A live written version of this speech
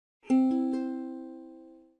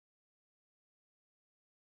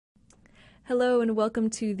Hello and welcome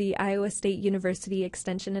to the Iowa State University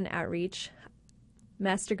Extension and Outreach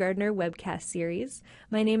Master Gardener webcast series.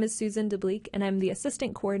 My name is Susan DeBleek and I'm the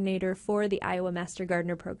Assistant Coordinator for the Iowa Master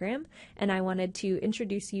Gardener program, and I wanted to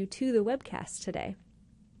introduce you to the webcast today.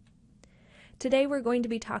 Today we're going to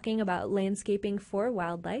be talking about landscaping for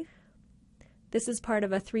wildlife. This is part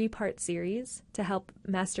of a three-part series to help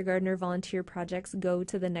Master Gardener volunteer projects go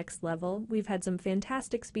to the next level. We've had some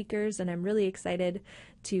fantastic speakers, and I'm really excited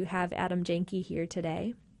to have Adam Janke here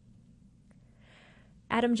today.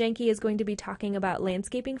 Adam Janke is going to be talking about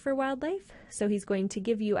landscaping for wildlife, so he's going to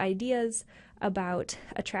give you ideas about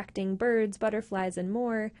attracting birds, butterflies, and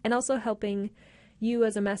more, and also helping you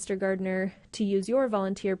as a Master Gardener to use your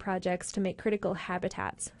volunteer projects to make critical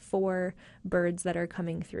habitats for birds that are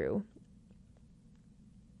coming through.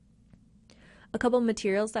 A couple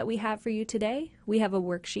materials that we have for you today. We have a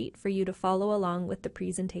worksheet for you to follow along with the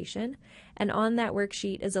presentation, and on that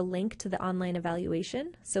worksheet is a link to the online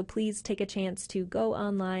evaluation, so please take a chance to go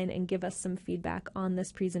online and give us some feedback on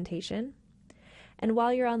this presentation. And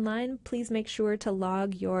while you're online, please make sure to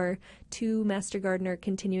log your 2 Master Gardener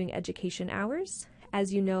continuing education hours.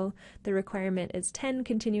 As you know, the requirement is 10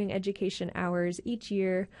 continuing education hours each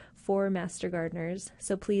year for Master Gardeners,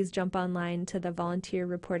 so please jump online to the volunteer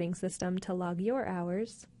reporting system to log your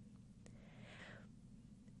hours.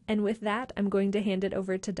 And with that, I'm going to hand it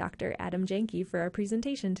over to Dr. Adam Janke for our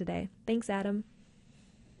presentation today. Thanks, Adam.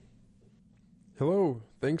 Hello,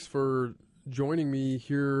 thanks for joining me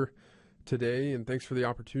here today, and thanks for the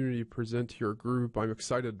opportunity to present to your group. I'm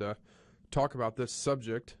excited to talk about this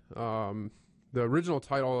subject. The original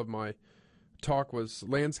title of my talk was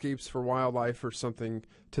Landscapes for Wildlife or something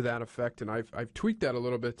to that effect, and I've tweaked that a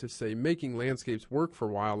little bit to say making landscapes work for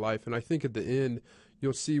wildlife, and I think at the end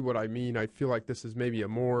you'll see what I mean. I feel like this is maybe a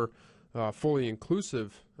more fully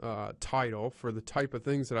inclusive title for the type of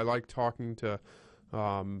things that I like talking to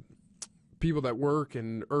people that work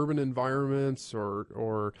in urban environments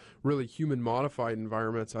or really human modified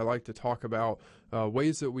environments. I like to talk about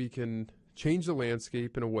ways that we can change the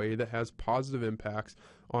landscape in a way that has positive impacts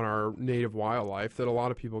on our native wildlife that a lot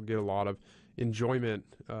of people get a lot of enjoyment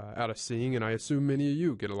out of seeing, and I assume many of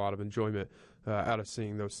you get a lot of enjoyment out of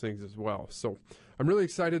seeing those things as well. So I'm really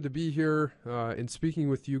excited to be here and speaking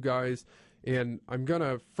with you guys, and I'm going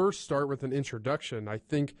to first start with an introduction. I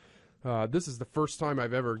think this is the first time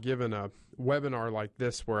I've ever given a webinar like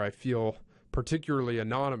this where I feel particularly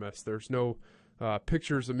anonymous. There's no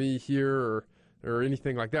pictures of me here or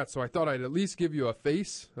anything like that. So I thought I'd at least give you a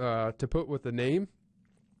face to put with the name.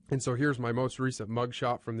 And so here's my most recent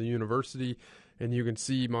mugshot from the university, and you can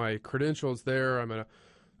see my credentials there. I'm an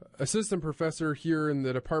assistant professor here in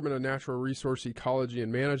the Department of Natural Resource Ecology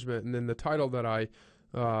and Management, and then the title that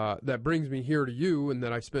that brings me here to you and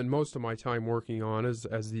that I spend most of my time working on is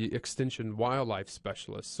as the Extension Wildlife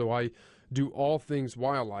Specialist. So I do all things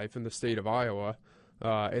wildlife in the state of Iowa,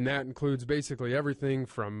 and that includes basically everything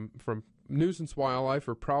from nuisance wildlife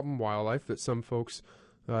or problem wildlife that some folks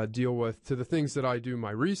deal with to the things that I do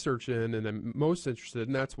my research in and I'm most interested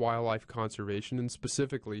in. That's wildlife conservation, and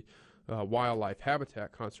specifically wildlife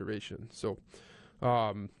habitat conservation. So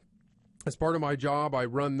as part of my job, I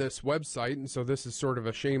run this website, and so this is sort of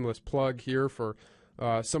a shameless plug here for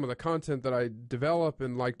some of the content that I develop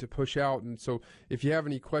and like to push out. And so if you have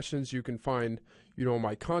any questions, you can find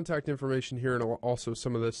my contact information here, and also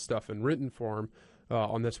some of this stuff in written form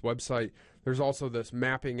on this website. There's also this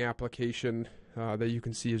mapping application that you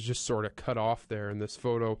can see is just sort of cut off there in this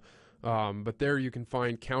photo. But there you can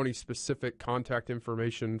find county-specific contact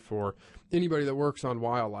information for anybody that works on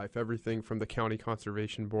wildlife, everything from the County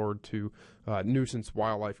Conservation Board to nuisance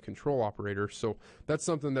wildlife control operators. So that's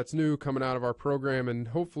something that's new coming out of our program, and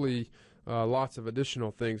hopefully lots of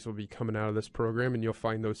additional things will be coming out of this program, and you'll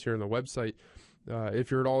find those here on the website if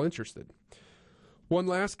you're at all interested. One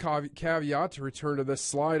last caveat to return to this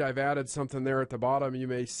slide, I've added something there at the bottom you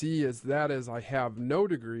may see, is I have no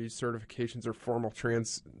degrees, certifications, or formal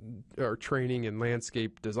training in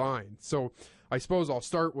landscape design. So I suppose I'll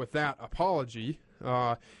start with that apology,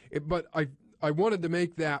 but I wanted to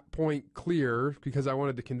make that point clear because I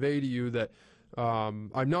wanted to convey to you that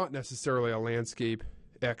I'm not necessarily a landscape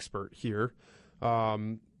expert here.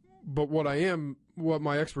 But what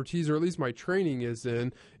my expertise, or at least my training is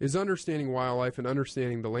in, is understanding wildlife and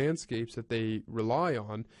understanding the landscapes that they rely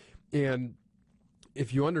on. And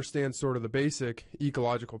if you understand sort of the basic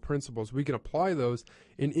ecological principles, we can apply those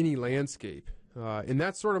in any landscape. And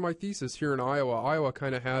that's sort of my thesis here in Iowa. Iowa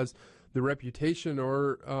kind of has the reputation,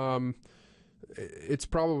 or it's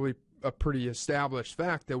probably a pretty established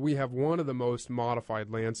fact, that we have one of the most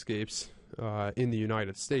modified landscapes in the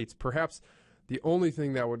United States. Perhaps The only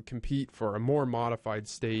thing that would compete for a more modified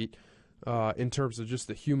state in terms of just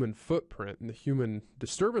the human footprint and the human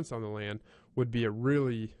disturbance on the land would be a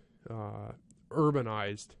really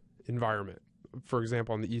urbanized environment. For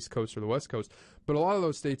example, on the East Coast or the West Coast. But a lot of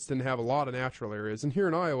those states didn't have a lot of natural areas. And here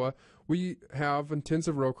in Iowa, we have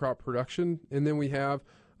intensive row crop production, and then we have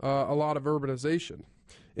a lot of urbanization.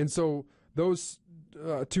 And so those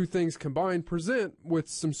two things combined present with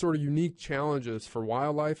some sort of unique challenges for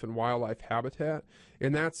wildlife and wildlife habitat.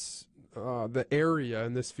 And that's the area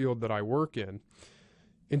in this field that I work in.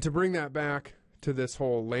 And to bring that back to this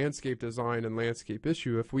whole landscape design and landscape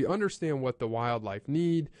issue, if we understand what the wildlife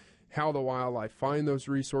need, how the wildlife find those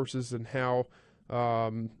resources, and how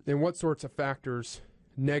and what sorts of factors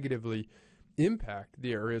negatively impact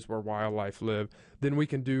the areas where wildlife live, then we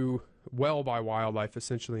can do well by wildlife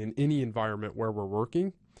essentially in any environment where we're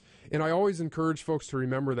working. And I always encourage folks to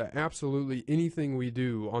remember that absolutely anything we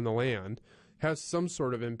do on the land has some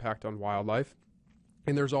sort of impact on wildlife,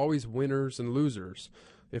 and there's always winners and losers.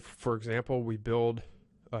 If, for example, we build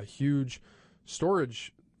a huge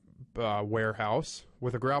storage warehouse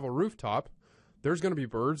with a gravel rooftop, there's going to be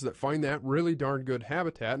birds that find that really darn good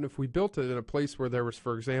habitat. And if we built it in a place where there was,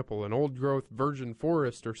 for example, an old growth virgin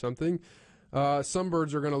forest or something, some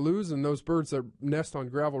birds are going to lose, and those birds that nest on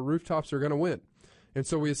gravel rooftops are going to win. And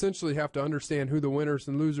so we essentially have to understand who the winners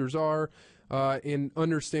and losers are, and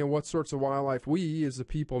understand what sorts of wildlife we, as the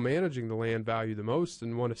people managing the land, value the most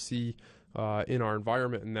and want to see in our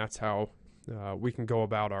environment, and that's how we can go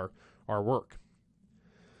about our work.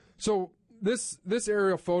 So this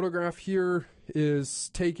aerial photograph here is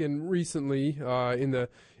taken recently in the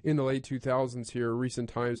late 2000s here, recent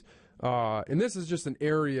times, and this is just an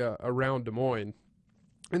area around Des Moines.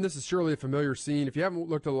 And this is surely a familiar scene. If you haven't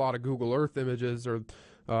looked at a lot of Google Earth images or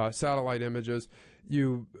satellite images,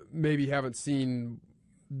 you maybe haven't seen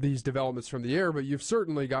these developments from the air, but you've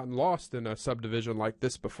certainly gotten lost in a subdivision like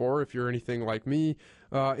this before if you're anything like me.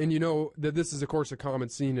 And you know that this is, of course, a common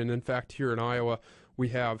scene. And in fact, here in Iowa, we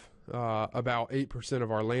have about 8%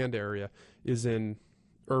 of our land area is in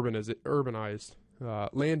urbanized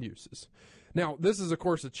land uses. Now, this is, of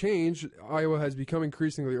course, a change. Iowa has become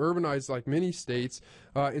increasingly urbanized like many states.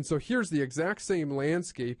 And so here's the exact same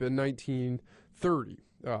landscape in 1930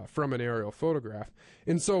 from an aerial photograph.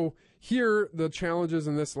 And so here, the challenges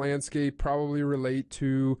in this landscape probably relate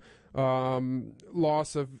to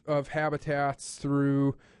loss of habitats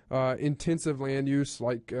through intensive land use,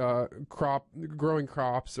 like growing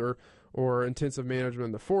crops or intensive management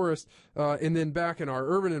in the forest. And then back in our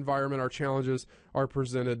urban environment, our challenges are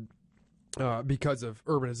presented because of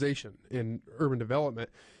urbanization and urban development.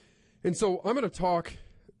 And so I'm going to talk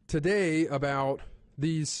today about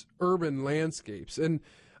these urban landscapes. And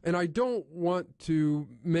I don't want to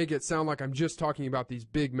make it sound like I'm just talking about these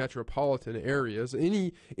big metropolitan areas.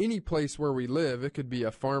 Any place where we live, it could be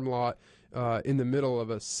a farm lot in the middle of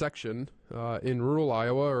a section in rural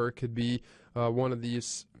Iowa, or it could be one of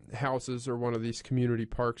these houses or one of these community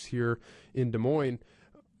parks here in Des Moines.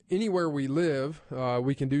 Anywhere we live,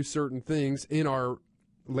 we can do certain things in our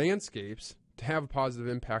landscapes to have a positive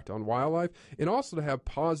impact on wildlife, and also to have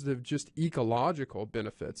positive just ecological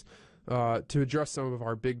benefits to address some of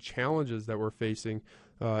our big challenges that we're facing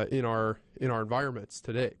in our environments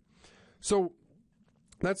today. So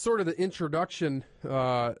that's sort of the introduction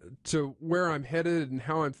to where I'm headed and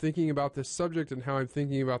how I'm thinking about this subject and how I'm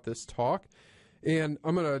thinking about this talk. And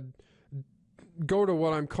I'm going to go to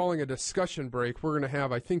what I'm calling a discussion break. We're going to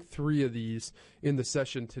have, I think, 3 of these in the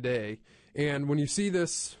session today. And when you see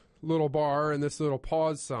this little bar and this little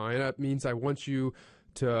pause sign, that means I want you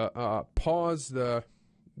to pause the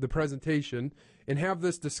presentation and have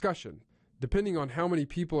this discussion. Depending on how many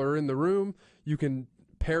people are in the room, you can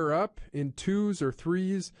pair up in 2s or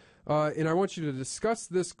 3s, and I want you to discuss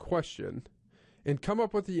this question and come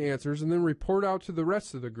up with the answers, and then report out to the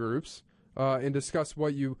rest of the groups and discuss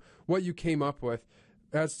what you came up with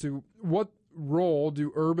as to what role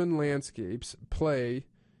do urban landscapes play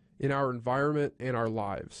in our environment and our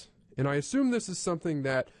lives. And I assume this is something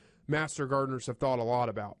that master gardeners have thought a lot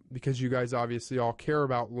about, because you guys obviously all care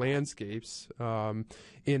about landscapes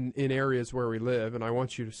in areas where we live, and I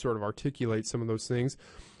want you to sort of articulate some of those things.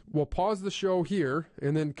 We'll pause the show here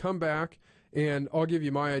and then come back, and I'll give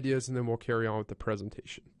you my ideas, and then we'll carry on with the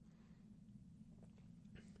presentation.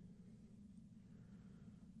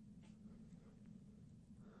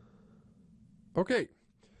 Okay,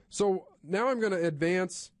 so now I'm going to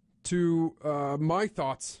advance to my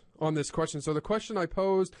thoughts on this question. So the question I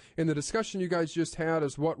posed in the discussion you guys just had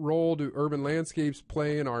is, what role do urban landscapes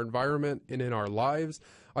play in our environment and in our lives?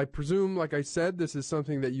 I presume, like I said, this is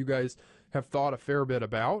something that you guys have thought a fair bit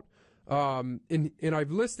about. And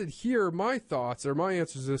I've listed here my thoughts or my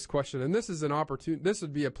answers to this question. And this is an opportunity. This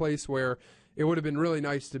would be a place where it would have been really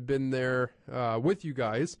nice to have been there with you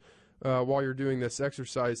guys while you're doing this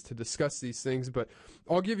exercise to discuss these things. But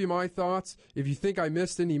I'll give you my thoughts. If you think I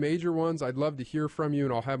missed any major ones, I'd love to hear from you,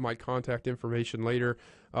 and I'll have my contact information later.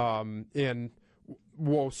 And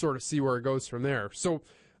we'll sort of see where it goes from there. So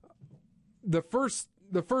the first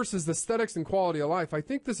is aesthetics and quality of life. I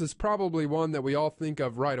think this is probably one that we all think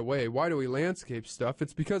of right away. Why do we landscape stuff?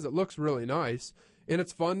 It's because it looks really nice, and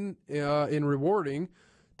it's fun and rewarding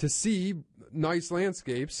to see nice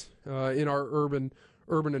landscapes in our urban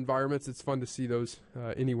environments. It's fun to see those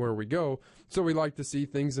anywhere we go. So we like to see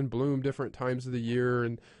things in bloom different times of the year,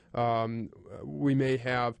 and we may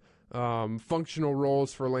have functional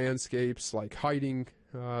roles for landscapes, like hiding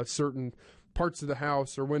certain parts of the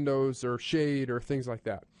house or windows or shade or things like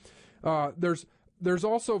that. There's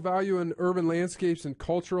also value in urban landscapes and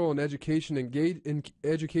cultural and educational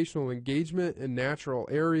engagement in natural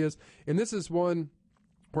areas. And this is one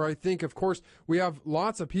where I think, of course, we have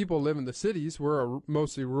lots of people live in the cities. We're a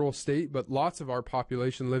mostly rural state, but lots of our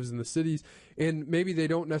population lives in the cities, and maybe they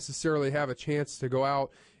don't necessarily have a chance to go out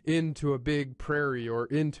into a big prairie or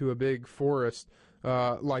into a big forest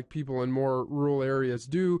like people in more rural areas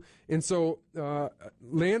do. And so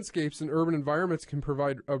landscapes and urban environments can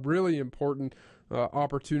provide a really important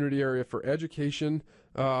opportunity area for education,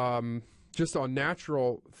 just on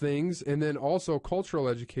natural things, and then also cultural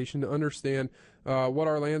education to understand what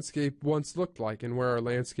our landscape once looked like and where our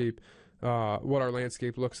landscape, what our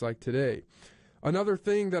landscape looks like today. Another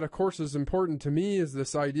thing that, of course, is important to me is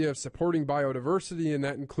this idea of supporting biodiversity, and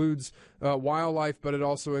that includes wildlife, but it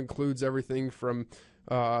also includes everything from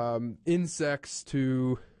insects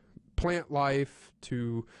to plant life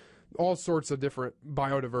to all sorts of different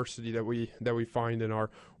biodiversity that we find in our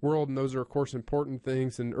world, and those are, of course, important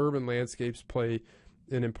things, and urban landscapes play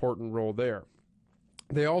an important role there.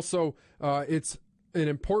 They also, it's an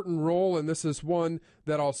important role, and this is one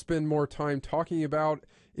that I'll spend more time talking about,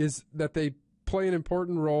 is that they play an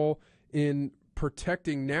important role in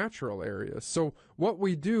protecting natural areas. So what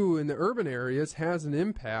we do in the urban areas has an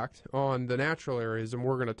impact on the natural areas, and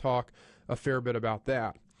we're going to talk a fair bit about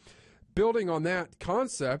that. Building on that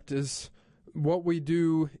concept is what we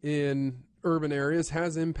do in urban areas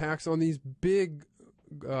has impacts on these big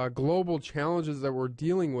global challenges that we're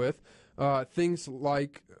dealing with, things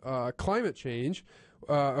like climate change.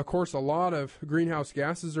 Of course, a lot of greenhouse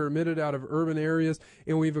gases are emitted out of urban areas,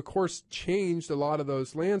 and we've, of course, changed a lot of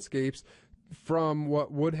those landscapes from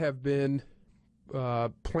what would have been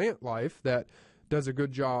plant life that does a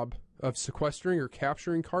good job of sequestering or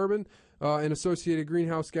capturing carbon and associated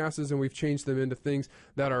greenhouse gases, and we've changed them into things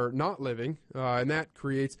that are not living, and that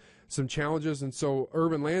creates some challenges. And so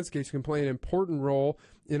urban landscapes can play an important role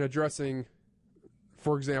in addressing,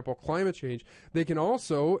 for example, climate change. They can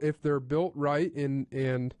also, if they're built right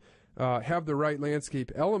and have the right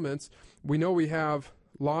landscape elements, we know we have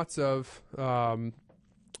lots of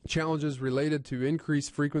challenges related to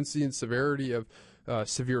increased frequency and severity of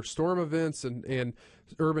severe storm events, and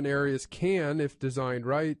urban areas can, if designed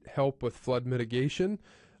right, help with flood mitigation.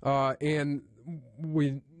 And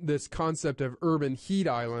this concept of urban heat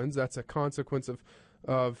islands, that's a consequence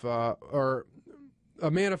or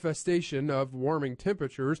a manifestation of warming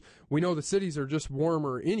temperatures. We know the cities are just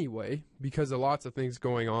warmer anyway because of lots of things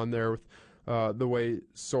going on there with the way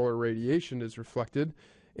solar radiation is reflected.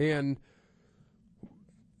 And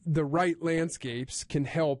the right landscapes can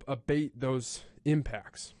help abate those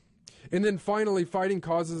impacts. And then finally, fighting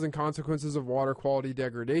causes and consequences of water quality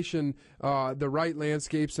degradation. The right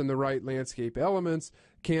landscapes and the right landscape elements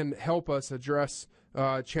can help us address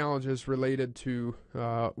challenges related to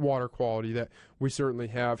water quality that we certainly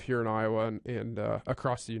have here in Iowa and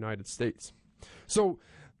across the United States. So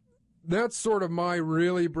that's sort of my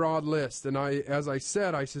really broad list. And as I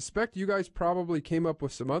said, I suspect you guys probably came up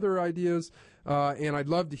with some other ideas, and I'd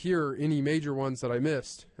love to hear any major ones that I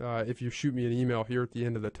missed if you shoot me an email here at the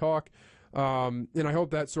end of the talk. And I hope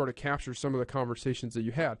that sort of captures some of the conversations that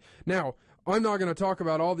you had. Now, I'm not going to talk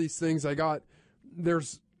about all these things.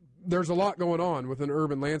 There's a lot going on with an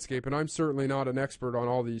urban landscape, and I'm certainly not an expert on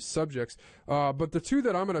all these subjects. But the two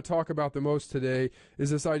that I'm going to talk about the most today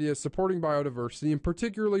is this idea of supporting biodiversity, and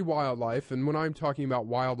particularly wildlife. And when I'm talking about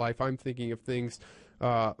wildlife, I'm thinking of things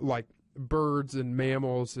like birds and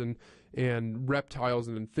mammals and reptiles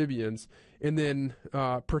and amphibians. And then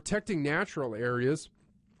protecting natural areas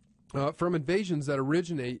from invasions that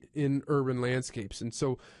originate in urban landscapes. And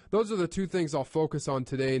so those are the two things I'll focus on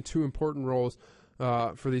today, and two important roles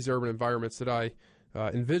for these urban environments that I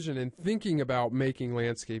envision in thinking about making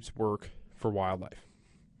landscapes work for wildlife.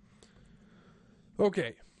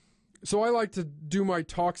 Okay, so I like to do my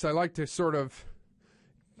talks. I like to sort of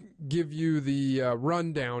give you the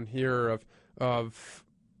rundown here of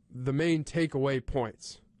the main takeaway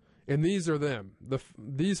points. And these are them.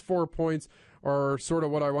 These 4 points are sort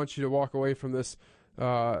of what I want you to walk away from this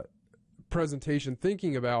presentation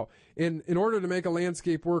thinking about. In order to make a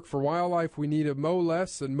landscape work for wildlife, we need to mow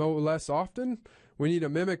less and mow less often. We need to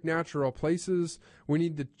mimic natural places. We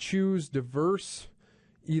need to choose diverse,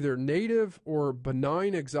 either native or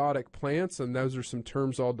benign exotic plants, and those are some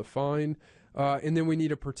terms I'll define. And then we need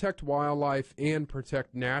to protect wildlife and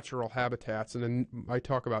protect natural habitats. And then I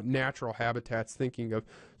talk about natural habitats, thinking of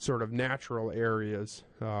sort of natural areas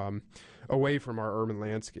away from our urban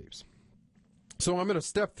landscapes. So I'm going to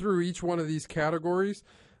step through each one of these categories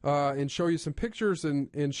and show you some pictures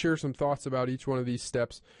and share some thoughts about each one of these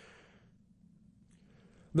steps.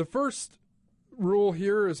 The first rule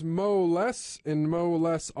here is mow less and mow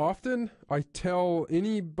less often. I tell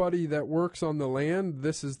anybody that works on the land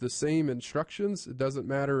this is the same instructions. It doesn't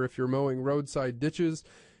matter if you're mowing roadside ditches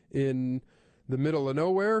in the middle of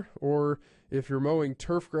nowhere or if you're mowing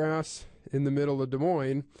turf grass in the middle of Des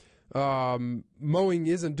Moines. Mowing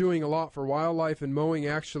isn't doing a lot for wildlife, and mowing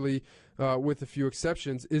actually, with a few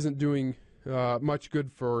exceptions, isn't doing much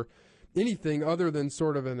good for anything other than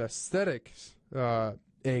sort of an aesthetics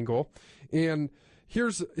angle. And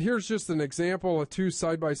here's just an example of 2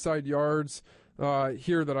 side-by-side yards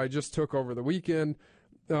here that I just took over the weekend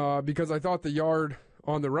because I thought the yard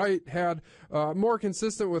on the right had more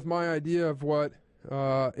consistent with my idea of what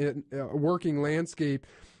a working landscape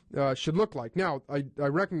should look like. Now, I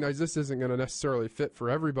recognize this isn't going to necessarily fit for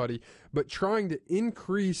everybody, but trying to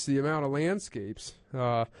increase the amount of landscapes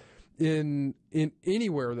in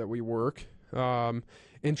anywhere that we work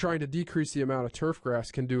and trying to decrease the amount of turf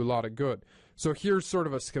grass can do a lot of good. So here's sort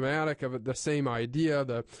of a schematic of the same idea.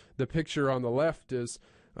 The picture on the left is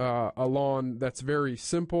a lawn that's very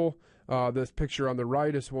simple. This picture on the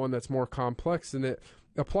right is one that's more complex, and it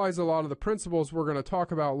applies a lot of the principles we're going to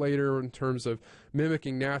talk about later in terms of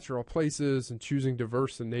mimicking natural places and choosing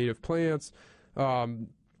diverse and native plants.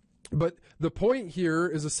 But the point here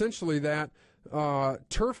is essentially that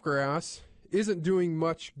turf grass isn't doing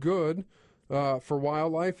much good for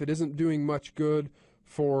wildlife. It isn't doing much good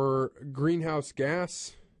for greenhouse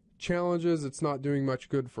gas challenges. It's not doing much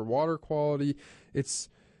good for water quality. It's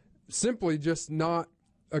simply just not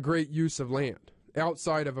a great use of land,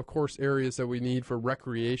 outside of course, areas that we need for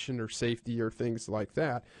recreation or safety or things like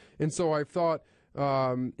that. And so I've thought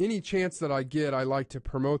any chance that I get, I like to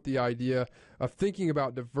promote the idea of thinking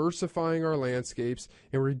about diversifying our landscapes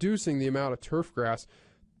and reducing the amount of turf grass,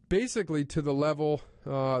 basically to the level,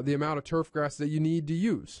 the amount of turf grass that you need to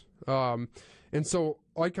use. And so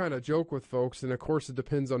I kind of joke with folks, and of course it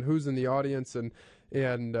depends on who's in the audience and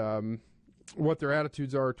what their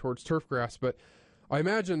attitudes are towards turf grass, but I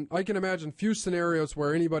can imagine few scenarios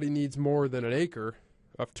where anybody needs more than an acre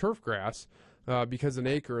of turf grass, because an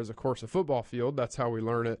acre is, of course, a football field. That's how we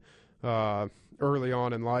learn it early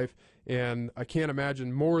on in life. And I can't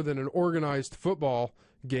imagine more than an organized football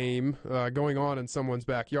game going on in someone's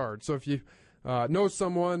backyard. So if you know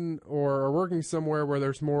someone or are working somewhere where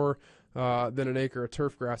there's more than an acre of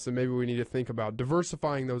turf grass, then maybe we need to think about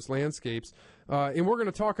diversifying those landscapes. And we're going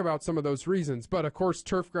to talk about some of those reasons. But, of course,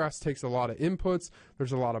 turf grass takes a lot of inputs.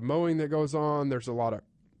 There's a lot of mowing that goes on. There's a lot of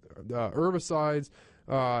herbicides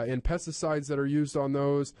and pesticides that are used on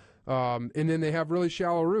those. And then they have really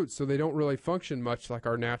shallow roots, so they don't really function much like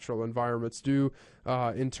our natural environments do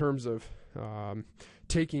in terms of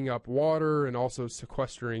taking up water and also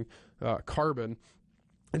sequestering carbon.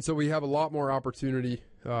 And so we have a lot more opportunity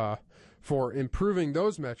for improving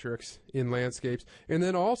those metrics in landscapes. And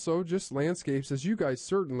then also just landscapes, as you guys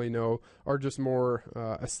certainly know, are just more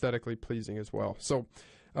aesthetically pleasing as well. So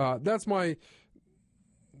that's my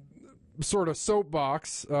sort of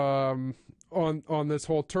soapbox on this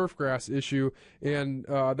whole turf grass issue, and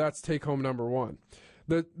that's take home number 1.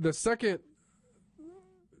 The second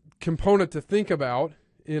component to think about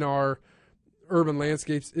in our urban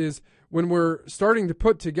landscapes is when we're starting to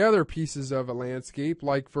put together pieces of a landscape,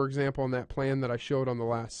 like, for example, in that plan that I showed on the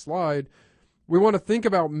last slide, we want to think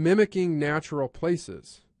about mimicking natural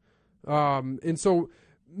places. And so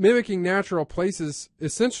mimicking natural places,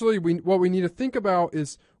 essentially what we need to think about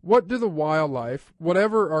is, what do the wildlife,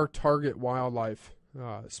 whatever our target wildlife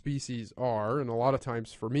species are, and a lot of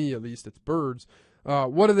times for me at least it's birds,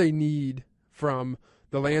 what do they need from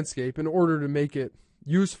the landscape in order to make it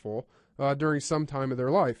useful during some time of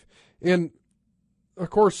their life? And of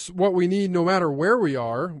course, what we need, no matter where we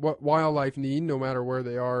are, what wildlife need, no matter where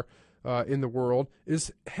they are in the world,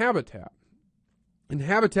 is habitat. And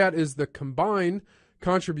habitat is the combined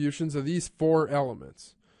contributions of these four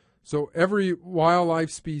elements. So every wildlife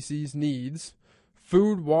species needs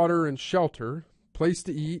food, water, and shelter, place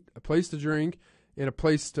to eat, a place to drink, and a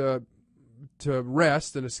place to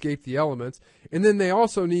rest and escape the elements. And then they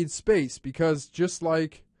also need space, because just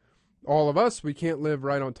like all of us, we can't live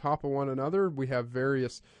right on top of one another. We have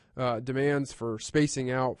various demands for spacing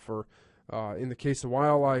out. For in the case of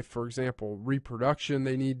wildlife, for example, reproduction,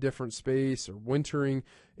 they need different space, or wintering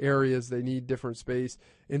areas, they need different space.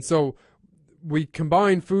 And so we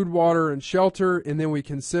combine food, water, and shelter, and then we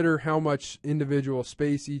consider how much individual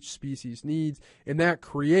space each species needs, and that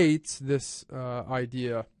creates this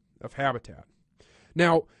idea of habitat.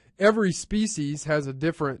 Now, every species has a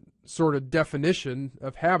different sort of definition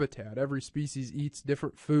of habitat. Every species eats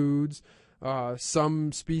different foods.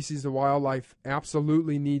 Some species of wildlife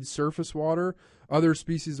absolutely need surface water. Other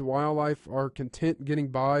species of wildlife are content getting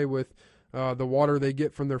by with the water they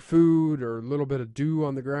get from their food, or a little bit of dew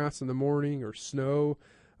on the grass in the morning, or snow.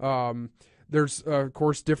 There's, of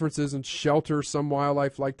course, differences in shelter. Some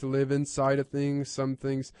wildlife like to live inside of things. Some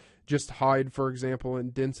things just hide, for example,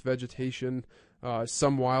 in dense vegetation.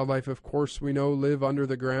 Some wildlife, of course, we know live under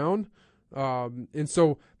the ground. And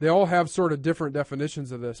so they all have sort of different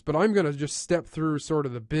definitions of this. But I'm going to just step through sort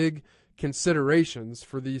of the big considerations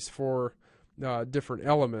for these four different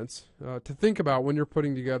elements to think about when you're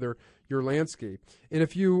putting together your landscape. And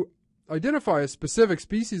if you identify a specific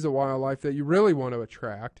species of wildlife that you really want to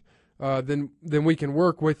attract, then we can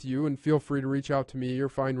work with you, and feel free to reach out to me or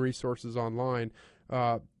find resources online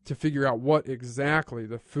to figure out what exactly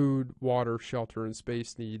the food, water, shelter, and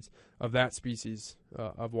space needs of that species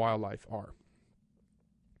of wildlife are.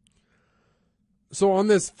 So on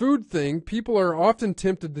this food thing, people are often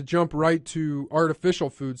tempted to jump right to artificial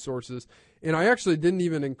food sources. And I actually didn't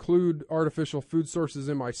even include artificial food sources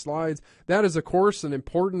in my slides. That is, of course, an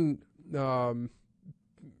important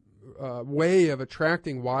way of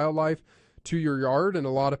attracting wildlife to your yard, and a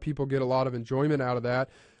lot of people get a lot of enjoyment out of that.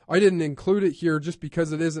 I didn't include it here just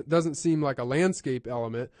because it doesn't seem like a landscape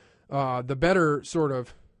element. The better sort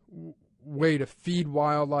of way to feed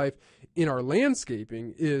wildlife in our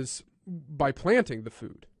landscaping is by planting the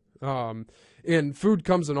food. And food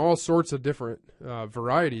comes in all sorts of different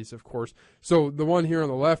varieties, of course. So the one here on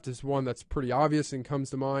the left is one that's pretty obvious and comes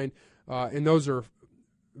to mind. And those are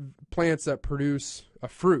plants that produce a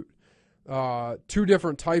fruit. Two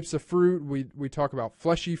different types of fruit. We talk about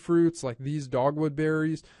fleshy fruits like these dogwood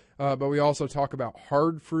berries, but we also talk about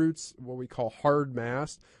hard fruits, what we call hard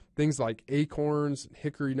mast, things like acorns,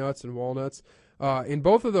 hickory nuts, and walnuts. And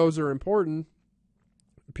both of those are important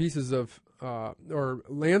pieces of or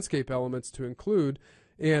landscape elements to include,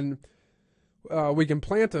 and we can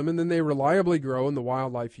plant them, and then they reliably grow, and the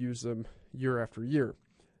wildlife use them year after year.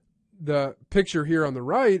 The picture here on the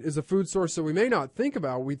right is a food source that we may not think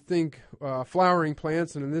about. We think flowering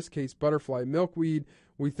plants, and in this case butterfly milkweed,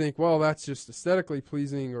 we think, well, that's just aesthetically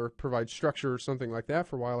pleasing or provides structure or something like that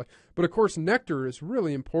for wildlife. But of course, nectar is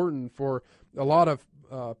really important for a lot of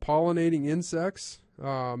pollinating insects,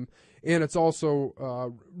 and it's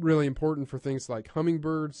also really important for things like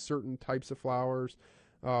hummingbirds, certain types of flowers.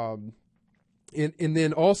 And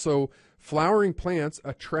then also flowering plants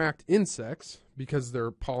attract insects because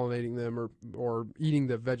they're pollinating them or eating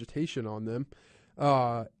the vegetation on them.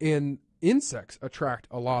 And insects attract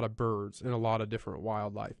a lot of birds and a lot of different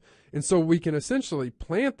wildlife. And so we can essentially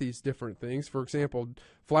plant these different things. For example,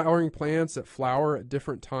 flowering plants that flower at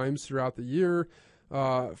different times throughout the year,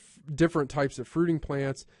 different types of fruiting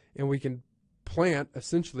plants, and we can plant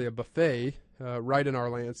essentially a buffet right in our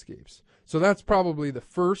landscapes. So that's probably the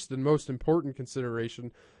first and most important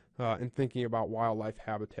consideration in thinking about wildlife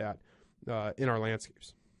habitat in our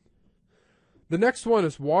landscapes. The next one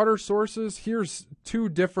is water sources. Here's two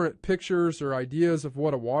different pictures or ideas of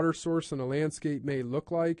what a water source in a landscape may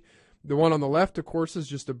look like. The one on the left, of course, is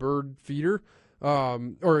just a bird feeder, a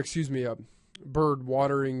bird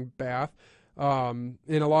watering bath. And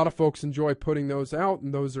a lot of folks enjoy putting those out,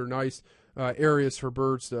 and those are nice areas for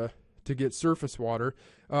birds to get surface water.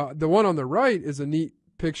 The one on the right is a neat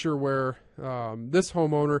picture where this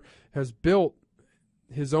homeowner has built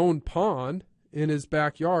his own pond in his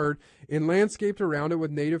backyard and landscaped around it with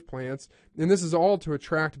native plants. And this is all to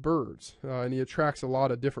attract birds. And he attracts a lot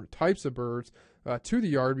of different types of birds to the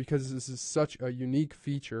yard because this is such a unique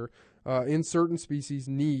feature. In certain species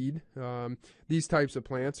need these types of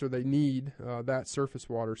plants, or they need that surface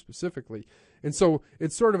water specifically. And so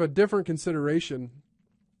it's sort of a different consideration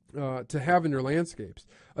to have in your landscapes.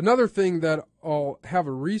 Another thing that I'll have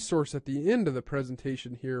a resource at the end of the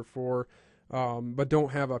presentation here for but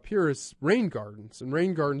don't have up here is rain gardens. And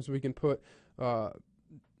rain gardens we can put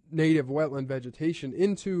native wetland vegetation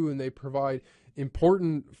into, and they provide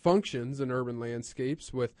important functions in urban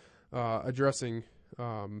landscapes with addressing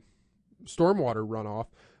stormwater runoff,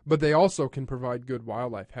 but they also can provide good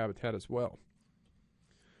wildlife habitat as well.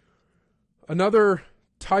 Another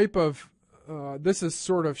type of, this is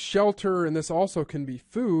sort of shelter, and this also can be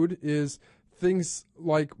food, is things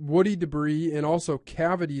like woody debris and also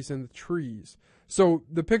cavities in the trees. So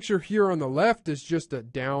the picture here on the left is just a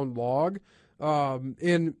down log.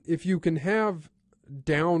 And if you can have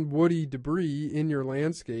down woody debris in your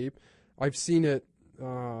landscape, I've seen it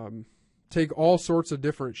take all sorts of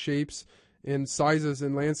different shapes and sizes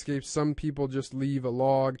in landscapes. Some people just leave a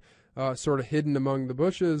log sort of hidden among the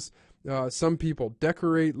bushes. Some people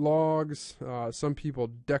decorate logs. Some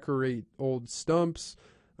people decorate old stumps.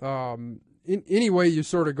 In any way you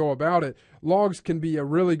sort of go about it, logs can be a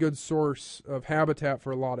really good source of habitat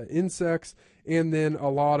for a lot of insects, and then a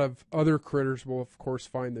lot of other critters will, of course,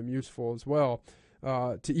 find them useful as well,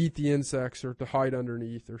 to eat the insects or to hide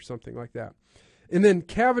underneath or something like that. And then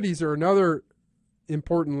cavities are another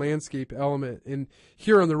important landscape element. And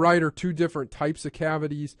here on the right are two different types of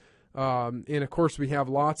cavities. And of course, we have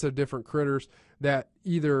lots of different critters that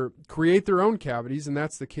either create their own cavities, and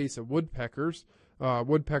that's the case of woodpeckers.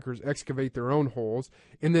 Woodpeckers excavate their own holes,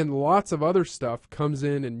 and then lots of other stuff comes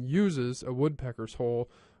in and uses a woodpecker's hole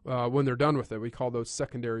when they're done with it. We call those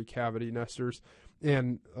secondary cavity nesters.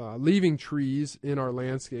 And leaving trees in our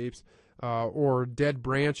landscapes or dead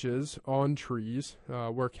branches on trees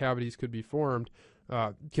where cavities could be formed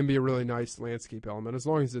can be a really nice landscape element, as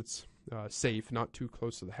long as it's safe, not too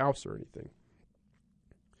close to the house or anything.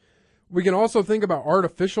 We can also think about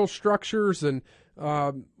artificial structures, and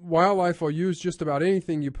wildlife will use just about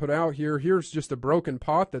anything you put out here. Here's just a broken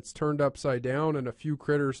pot that's turned upside down, and a few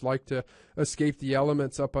critters like to escape the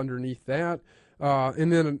elements up underneath that.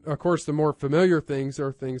 And then, of course, the more familiar things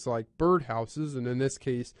are things like bird houses, and in this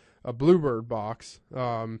case, a bluebird box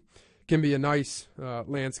can be a nice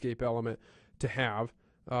landscape element to have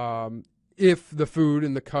if the food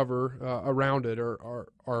and the cover around it are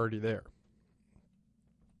already there.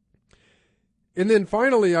 And then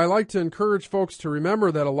finally, I like to encourage folks to remember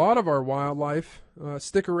that a lot of our wildlife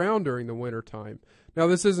stick around during the winter time. Now,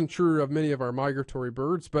 this isn't true of many of our migratory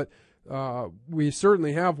birds, but we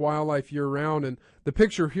certainly have wildlife year-round. And the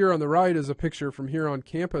picture here on the right is a picture from here on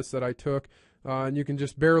campus that I took, and you can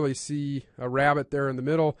just barely see a rabbit there in the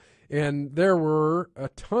middle. And there were a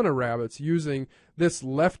ton of rabbits using this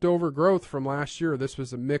leftover growth from last year. This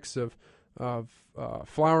was a mix of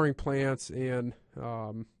flowering plants and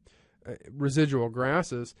residual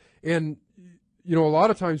grasses. And, you know, a lot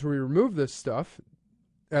of times we remove this stuff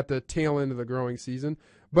at the tail end of the growing season.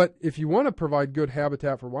 But if you want to provide good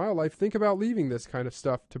habitat for wildlife, think about leaving this kind of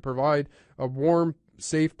stuff to provide a warm,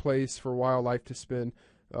 safe place for wildlife to spend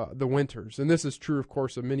the winters. And this is true, of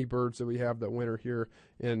course, of many birds that we have that winter here,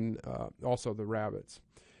 and also the rabbits.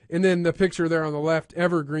 And then the picture there on the left,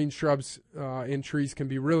 evergreen shrubs and trees can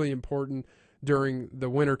be really important during the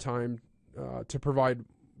wintertime to provide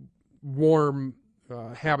warm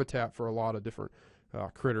habitat for a lot of different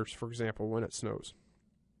critters, for example, when it snows.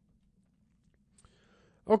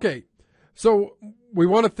 Okay, so we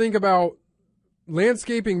want to think about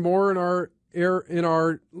landscaping more in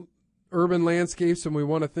our urban landscapes, and we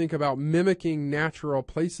want to think about mimicking natural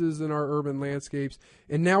places in our urban landscapes.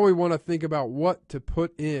 And now we want to think about what to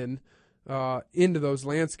put into those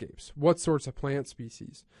landscapes, what sorts of plant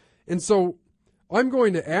species. And so I'm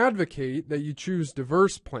going to advocate that you choose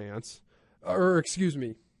diverse plants, I'm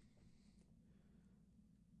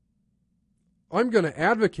going to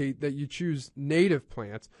advocate that you choose native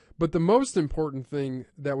plants, but the most important thing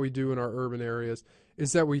that we do in our urban areas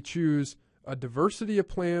is that we choose a diversity of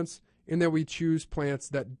plants, and that we choose plants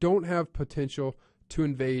that don't have potential to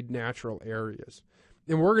invade natural areas.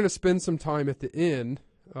 And we're going to spend some time at the end,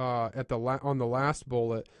 on the last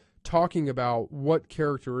bullet, talking about what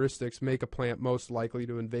characteristics make a plant most likely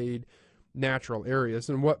to invade natural areas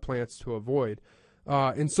and what plants to avoid.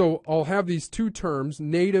 And so I'll have these two terms,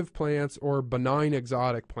 native plants or benign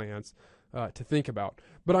exotic plants, to think about.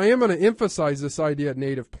 But I am going to emphasize this idea of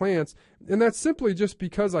native plants, and that's simply just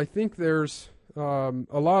because I think there's a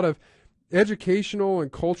lot of educational and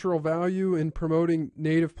cultural value in promoting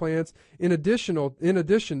native plants, in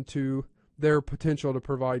addition to their potential to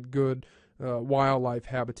provide good wildlife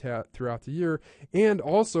habitat throughout the year. And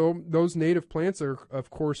also, those native plants are, of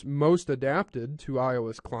course, most adapted to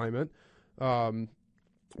Iowa's climate,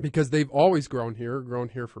 because they've always grown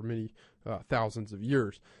here for many thousands of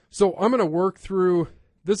years. So I'm going to work through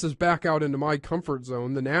this is back out into my comfort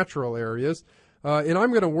zone, the natural areas, and I'm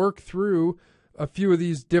going to work through a few of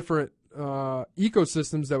these different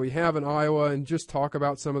ecosystems that we have in Iowa and just talk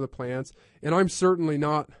about some of the plants. And I'm certainly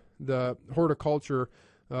not the horticulture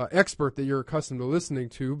expert that you're accustomed to listening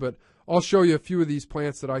to, but I'll show you a few of these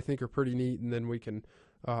plants that I think are pretty neat, and then we can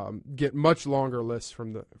get much longer lists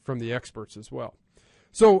from the experts as well.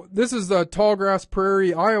 So this is the tallgrass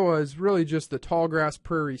prairie. Iowa is really just the tallgrass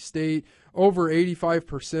prairie state. Over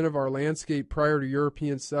 85% of our landscape prior to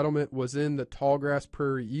European settlement was in the tallgrass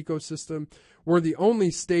prairie ecosystem. We're the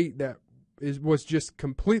only state that was just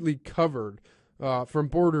completely covered from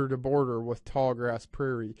border to border with tallgrass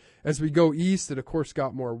prairie. As we go east, it of course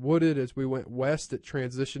got more wooded. As we went west, it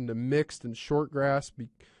transitioned to mixed and shortgrass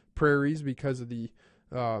prairies because of the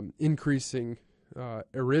increasing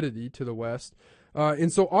aridity to the west.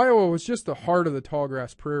 And so Iowa was just the heart of the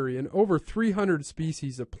tallgrass prairie, and over 300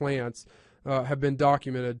 species of plants have been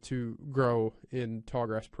documented to grow in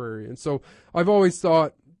tallgrass prairie. And so I've always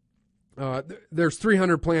thought there's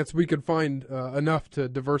 300 plants, we could find enough to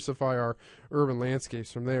diversify our urban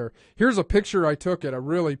landscapes from there. Here's a picture I took at a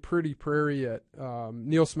really pretty prairie at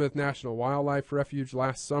Neil Smith National Wildlife Refuge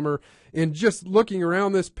last summer. And just looking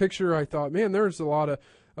around this picture, I thought, man, there's a lot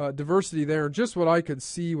of diversity there. Just what I could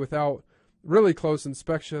see without really close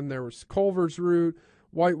inspection. There was Culver's root,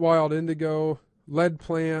 white wild indigo, lead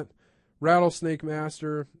plant, rattlesnake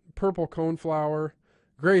master, purple coneflower,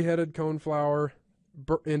 gray-headed coneflower,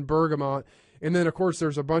 and bergamot. And then, of course,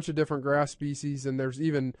 there's a bunch of different grass species, and there's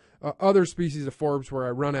even other species of forbs where I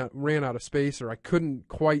ran out of space, or I couldn't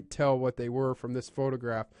quite tell what they were from this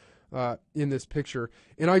photograph in this picture.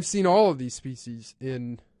 And I've seen all of these species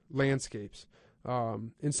in landscapes.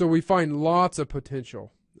 And so we find lots of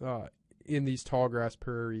potential in these tallgrass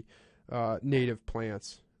prairie native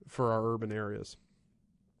plants for our urban areas.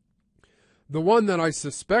 The one that I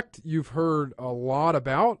suspect you've heard a lot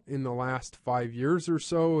about in the last 5 years or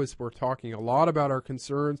so is we're talking a lot about our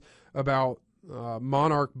concerns about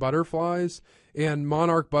monarch butterflies. And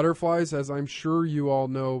monarch butterflies, as I'm sure you all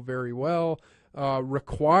know very well,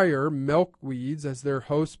 require milkweeds as their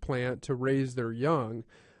host plant to raise their young.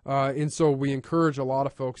 And so we encourage a lot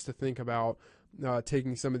of folks to think about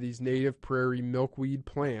taking some of these native prairie milkweed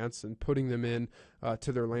plants and putting them in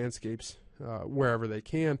to their landscapes wherever they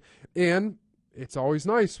can. And it's always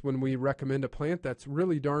nice when we recommend a plant that's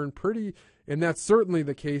really darn pretty, and that's certainly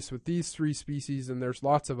the case with these three species, and there's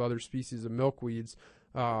lots of other species of milkweeds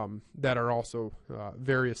that are also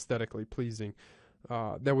very aesthetically pleasing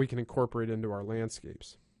that we can incorporate into our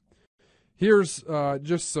landscapes. Here's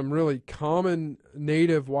just some really common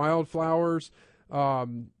native wildflowers.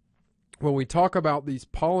 When we talk about these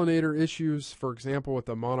pollinator issues, for example, with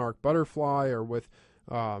the monarch butterfly or with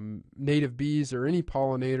native bees or any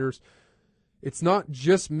pollinators, it's not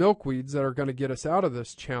just milkweeds that are going to get us out of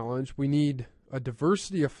this challenge. We need a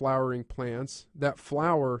diversity of flowering plants that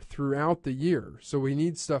flower throughout the year. So we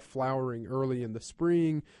need stuff flowering early in the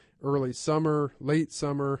spring, early summer, late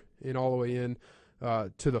summer, and all the way in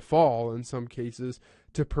to the fall in some cases,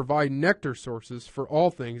 to provide nectar sources for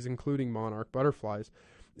all things, including monarch butterflies.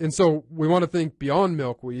 And so we want to think beyond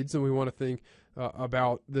milkweeds, and we want to think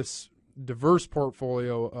about this diverse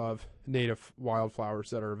portfolio of native wildflowers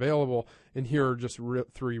that are available. And here are just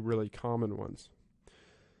three really common ones.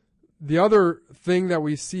 The other thing that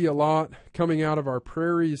we see a lot coming out of our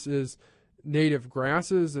prairies is native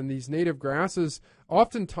grasses. And these native grasses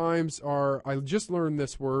oftentimes are, I just learned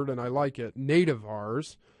this word and I like it,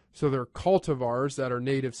 nativars. So they're cultivars that are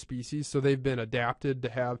native species. So they've been adapted to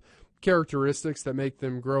have characteristics that make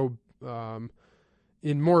them grow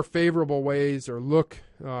in more favorable ways or look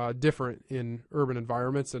different in urban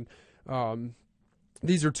environments. And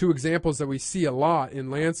these are two examples that we see a lot in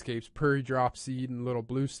landscapes: prairie dropseed and little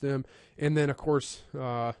blue stem. And then, of course,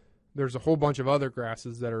 there's a whole bunch of other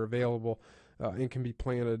grasses that are available and can be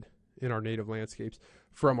planted in our native landscapes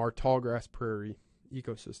from our tallgrass prairie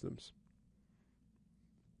ecosystems.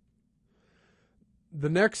 The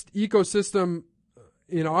next ecosystem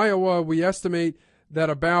in Iowa, we estimate that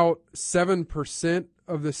about 7%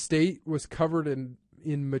 of the state was covered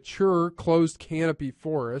in mature closed canopy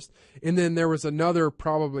forest. And then there was another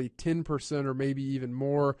probably 10% or maybe even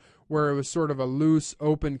more where it was sort of a loose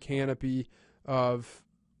open canopy of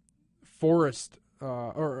forest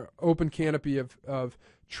or open canopy of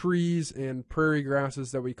trees and prairie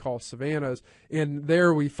grasses that we call savannas. And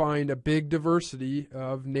there we find a big diversity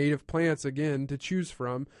of native plants, again, to choose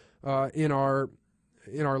from in our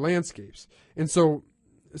landscapes. And so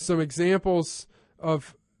some examples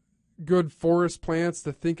of good forest plants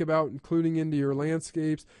to think about including into your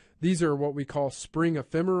landscapes: These are what we call spring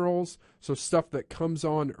ephemerals, so stuff that comes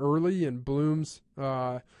on early and blooms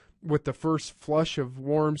with the first flush of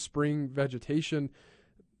warm spring vegetation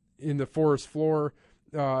in the forest floor.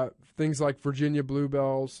 Things like Virginia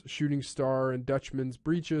bluebells, shooting star, and Dutchman's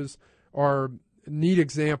breeches are neat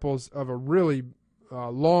examples of a really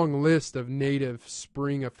long list of native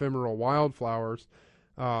spring ephemeral wildflowers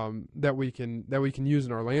that we can use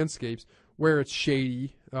in our landscapes where it's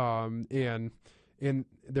shady and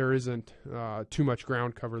there isn't too much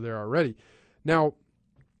ground cover there already. Now,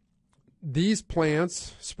 these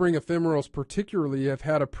plants, spring ephemerals particularly, have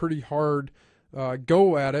had a pretty hard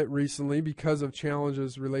go at it recently because of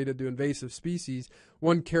challenges related to invasive species.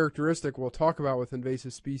 One characteristic we'll talk about with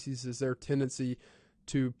invasive species is their tendency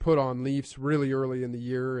to put on leaves really early in the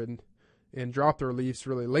year and drop their leaves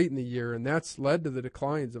really late in the year, and that's led to the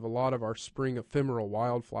declines of a lot of our spring ephemeral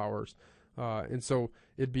wildflowers. And so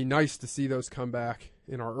it'd be nice to see those come back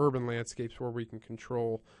in our urban landscapes where we can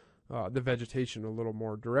control the vegetation a little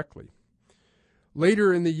more directly.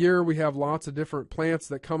 Later in the year, we have lots of different plants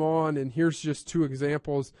that come on, and here's just two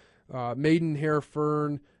examples, maidenhair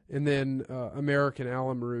fern and then American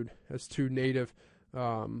alamroot as two native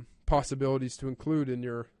possibilities to include in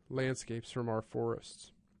your landscapes from our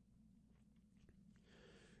forests.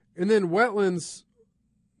 And then wetlands,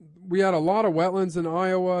 we had a lot of wetlands in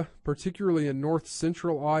Iowa, particularly in north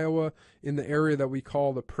central Iowa in the area that we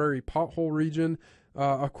call the prairie pothole region.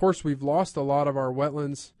 Of course, we've lost a lot of our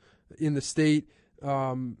wetlands in the state,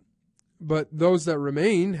 but those that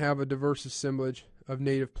remain have a diverse assemblage of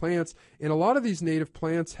native plants, and a lot of these native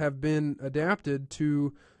plants have been adapted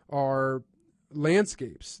to our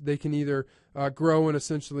landscapes. They can either grow in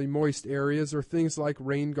essentially moist areas, or things like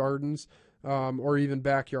rain gardens or even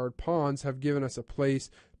backyard ponds have given us a place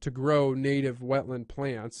to grow native wetland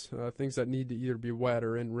plants, things that need to either be wet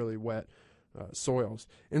or in really wet soils.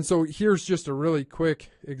 And so here's just a really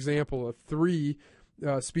quick example of three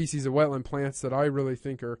species of wetland plants that I really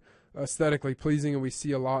think are aesthetically pleasing and we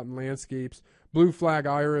see a lot in landscapes. Blue flag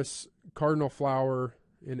iris, cardinal flower,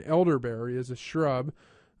 and elderberry is a shrub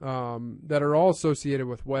that are all associated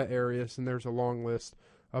with wet areas, and there's a long list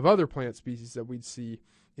of other plant species that we'd see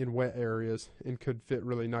in wet areas and could fit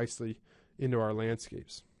really nicely into our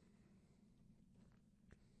landscapes.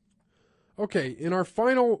 Okay, in our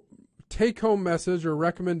final take-home message or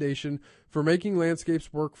recommendation for making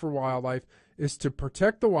landscapes work for wildlife is to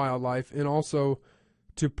protect the wildlife and also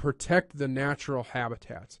to protect the natural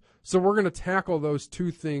habitats. So we're going to tackle those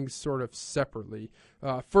two things sort of separately.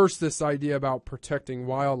 First, this idea about protecting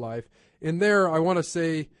wildlife. And there I want to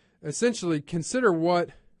say, essentially, consider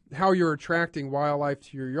how you're attracting wildlife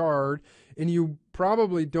to your yard, and you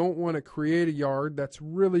probably don't want to create a yard that's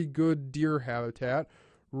really good deer habitat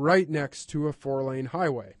right next to a 4-lane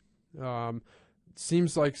highway.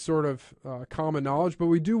 Seems like sort of common knowledge, but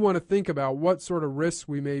we do want to think about what sort of risks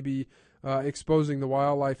we may be exposing the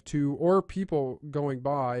wildlife to or people going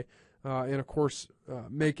by, and of course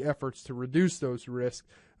make efforts to reduce those risks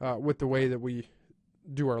with the way that we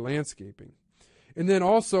do our landscaping. And then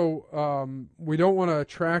also, we don't want to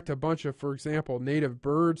attract a bunch of, for example, native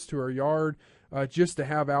birds to our yard just to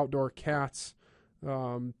have outdoor cats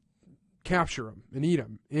capture them and eat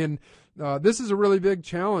them. And this is a really big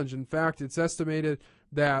challenge. In fact, it's estimated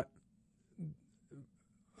that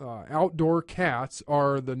outdoor cats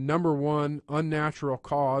are the number one unnatural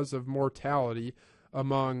cause of mortality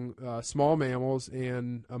among small mammals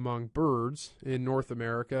and among birds in North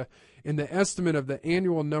America. And the estimate of the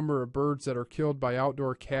annual number of birds that are killed by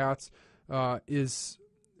outdoor cats is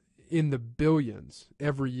in the billions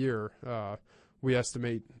every year. We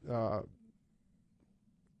estimate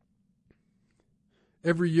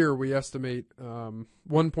every year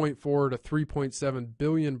 1.4 to 3.7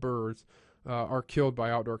 billion birds are killed by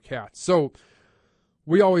outdoor cats. So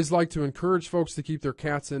we always like to encourage folks to keep their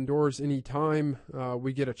cats indoors anytime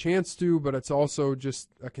we get a chance to, but it's also just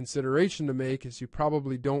a consideration to make, as you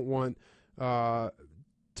probably don't want to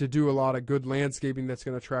do a lot of good landscaping that's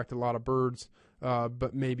going to attract a lot of birds,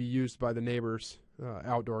 but may be used by the neighbor's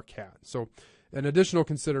outdoor cat. So an additional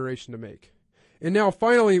consideration to make. And now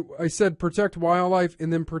finally, I said protect wildlife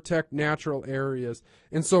and then protect natural areas.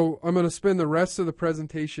 And so I'm going to spend the rest of the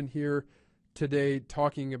presentation here today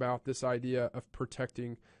talking about this idea of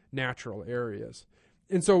protecting natural areas.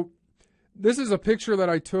 And so this is a picture that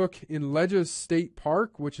I took in Ledges State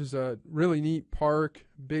Park, which is a really neat park,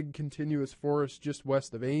 big continuous forest just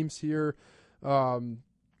west of Ames here.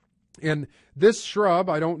 And this shrub,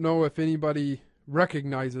 I don't know if anybody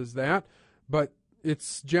recognizes that, but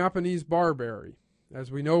it's Japanese barberry.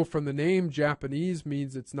 As we know from the name, Japanese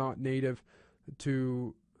means it's not native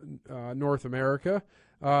to North America.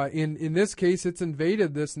 In this case, it's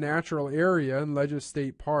invaded this natural area in Ledges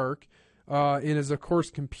State Park and is, of course,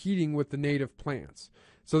 competing with the native plants.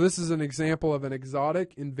 So this is an example of an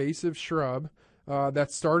exotic invasive shrub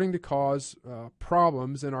that's starting to cause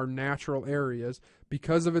problems in our natural areas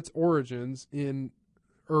because of its origins in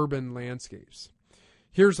urban landscapes.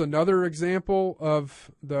 Here's another example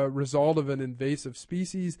of the result of an invasive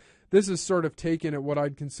species. This is sort of taken at what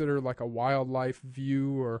I'd consider like a wildlife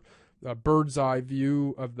view or a bird's eye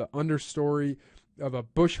view of the understory of a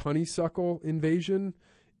bush honeysuckle invasion.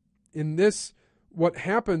 In this, what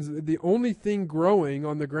happens, the only thing growing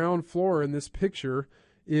on the ground floor in this picture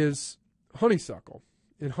is honeysuckle.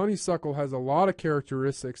 And honeysuckle has a lot of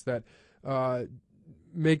characteristics that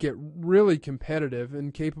make it really competitive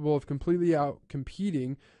and capable of completely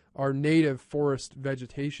out-competing our native forest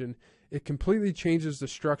vegetation. It completely changes the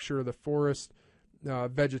structure of the forest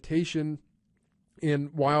vegetation,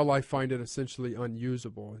 and wildlife find it essentially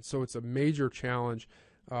unusable. And so it's a major challenge,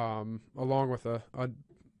 along with a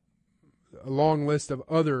long list of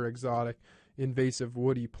other exotic invasive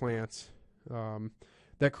woody plants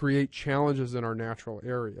that create challenges in our natural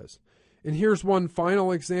areas. And here's one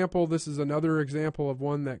final example. This is another example of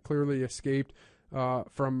one that clearly escaped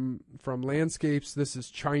from landscapes. This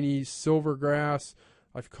is Chinese silvergrass.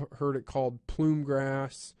 I've heard it called plume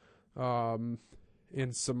grass and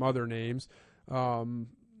some other names.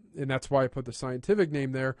 And that's why I put the scientific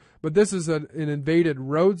name there. But this is an invaded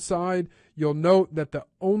roadside. You'll note that the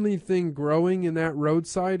only thing growing in that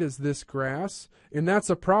roadside is this grass. And that's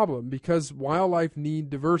a problem because wildlife need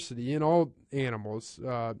diversity, and all animals,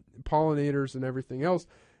 pollinators and everything else,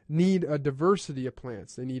 need a diversity of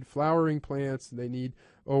plants. They need flowering plants. They need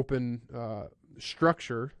open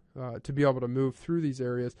structure to be able to move through these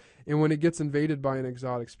areas. And when it gets invaded by an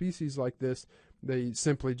exotic species like this, they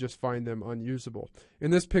simply just find them unusable.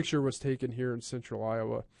 And this picture was taken here in central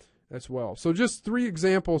Iowa as well. So just 3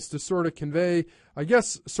 examples to sort of convey, I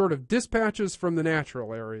guess, sort of dispatches from the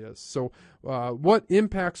natural areas. So what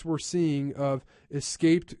impacts we're seeing of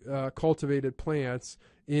escaped cultivated plants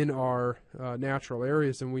in our natural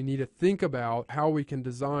areas, and we need to think about how we can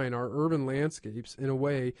design our urban landscapes in a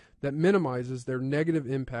way that minimizes their negative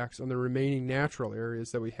impacts on the remaining natural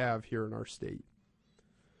areas that we have here in our state.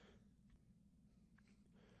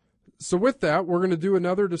 So with that, we're going to do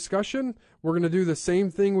another discussion. We're going to do the same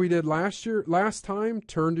thing we did last time.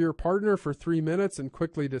 Turn to your partner for 3 minutes and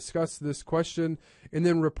quickly discuss this question, and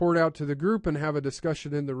then report out to the group and have a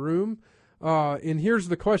discussion in the room. And here's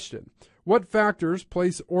the question. What factors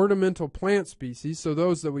place ornamental plant species, so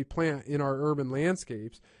those that we plant in our urban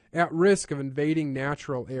landscapes, at risk of invading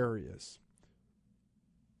natural areas?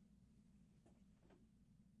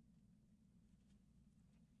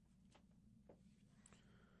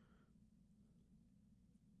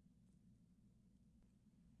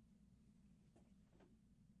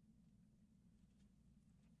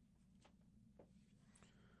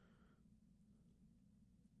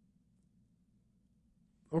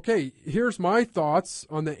 Okay, here's my thoughts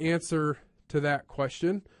on the answer to that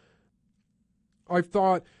question. I've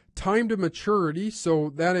thought time to maturity,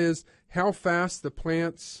 so that is how fast the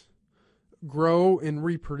plants grow and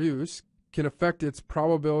reproduce, can affect its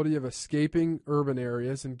probability of escaping urban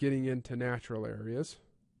areas and getting into natural areas.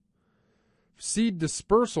 Seed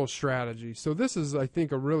dispersal strategy. So this is, I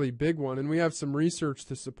think, a really big one, and we have some research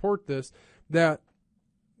to support this, that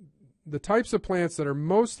the types of plants that are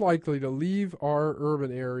most likely to leave our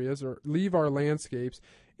urban areas or leave our landscapes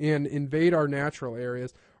and invade our natural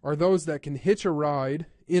areas are those that can hitch a ride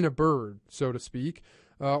in a bird, so to speak,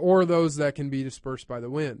 or those that can be dispersed by the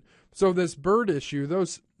wind. So this bird issue,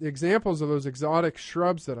 those examples of those exotic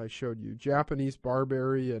shrubs that I showed you, Japanese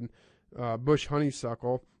barberry and bush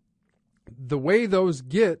honeysuckle, the way those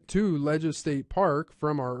get to Ledges State Park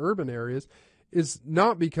from our urban areas is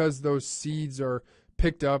not because those seeds are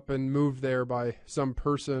picked up and moved there by some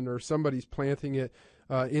person or somebody's planting it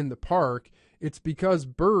in the park. It's because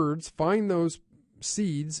birds find those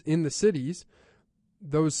seeds in the cities.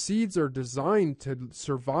 Those seeds are designed to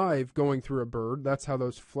survive going through a bird. That's how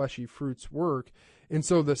those fleshy fruits work. And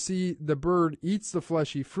so the bird eats the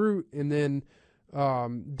fleshy fruit and then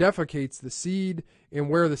defecates the seed, and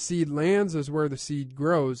where the seed lands is where the seed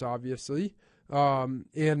grows, obviously.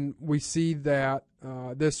 And we see that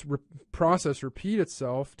this process repeat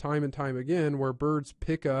itself time and time again, where birds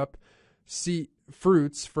pick up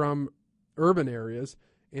fruits from urban areas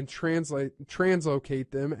and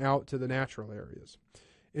translocate them out to the natural areas.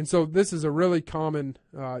 And so this is a really common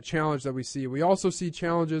challenge that we see. We also see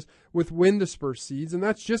challenges with wind-dispersed seeds, and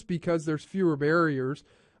that's just because there's fewer barriers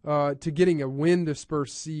to getting a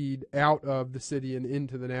wind-dispersed seed out of the city and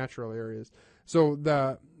into the natural areas. So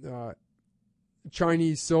the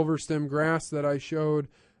Chinese silver stem grass that I showed,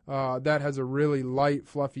 that has a really light,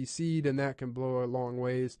 fluffy seed, and that can blow a long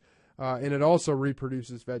ways. And it also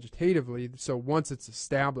reproduces vegetatively, so once it's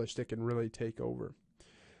established, it can really take over.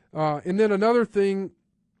 And then another thing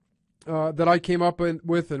that I came up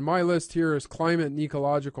with in my list here is climate and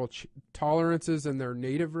ecological tolerances and their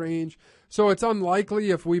native range. So it's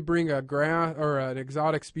unlikely if we bring a grass or an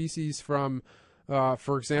exotic species from,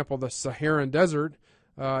 for example, the Saharan desert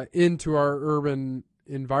into our urban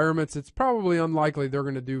environments, it's probably unlikely they're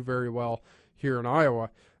going to do very well here in Iowa.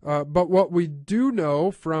 But what we do know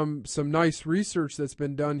from some nice research that's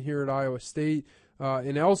been done here at Iowa State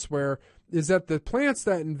and elsewhere is that the plants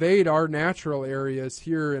that invade our natural areas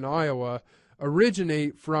here in Iowa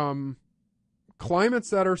originate from climates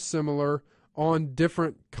that are similar on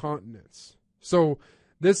different continents. So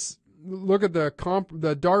look at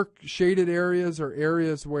the dark shaded areas are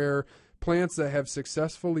areas where plants that have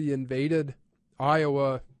successfully invaded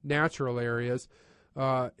Iowa natural areas,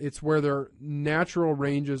 it's where their natural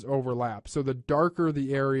ranges overlap. So the darker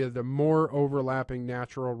the area, the more overlapping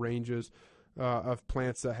natural ranges of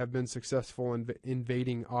plants that have been successful in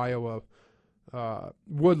invading Iowa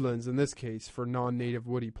woodlands, in this case, for non-native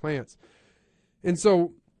woody plants. And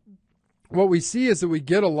so what we see is that we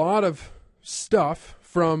get a lot of stuff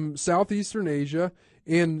from Southeastern Asia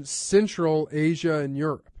and Central Asia and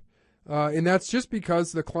Europe. And that's just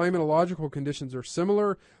because the climatological conditions are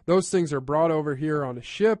similar. Those things are brought over here on a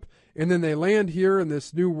ship, and then they land here in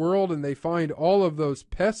this new world, and they find all of those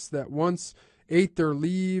pests that once ate their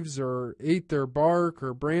leaves or ate their bark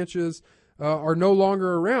or branches are no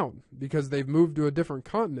longer around because they've moved to a different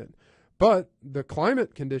continent. But the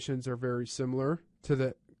climate conditions are very similar to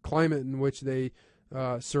the climate in which they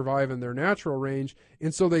survive in their natural range,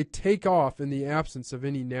 and so they take off in the absence of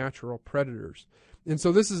any natural predators. And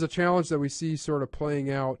so this is a challenge that we see sort of playing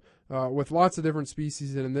out with lots of different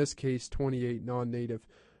species, and in this case, 28 non-native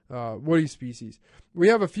woody species. We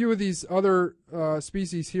have a few of these other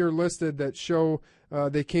species here listed that show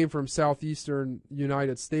they came from southeastern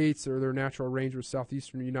United States, or their natural range was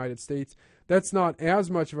southeastern United States. That's not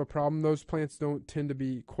as much of a problem. Those plants don't tend to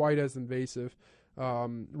be quite as invasive.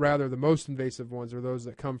 Rather, the most invasive ones are those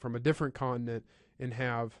that come from a different continent and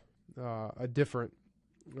have a different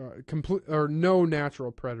complete or no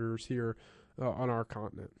natural predators here on our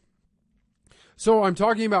continent. So I'm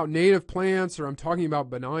talking about native plants, or I'm talking about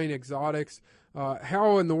benign exotics.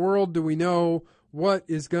 How in the world do we know what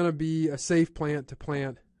is going to be a safe plant to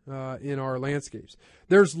plant in our landscapes?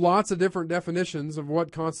 There's lots of different definitions of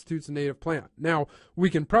what constitutes a native plant. Now, we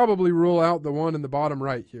can probably rule out the one in the bottom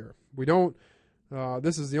right here. We don't.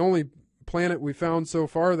 This is the only planet we found so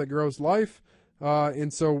far that grows life,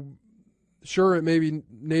 and so sure, it may be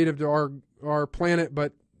native to our planet,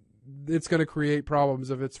 but it's going to create problems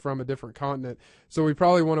if it's from a different continent. So we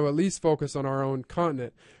probably want to at least focus on our own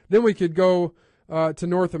continent. Then we could go to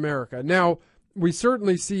North America. Now, we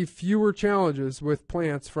certainly see fewer challenges with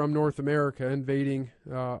plants from North America invading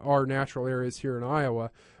our natural areas here in Iowa,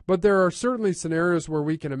 but there are certainly scenarios where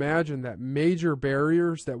we can imagine that major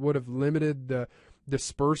barriers that would have limited the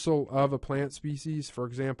dispersal of a plant species, for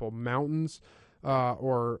example, mountains,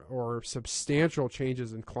 or substantial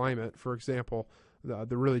changes in climate, for example,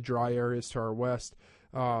 the really dry areas to our west,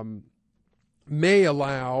 may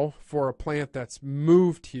allow for a plant that's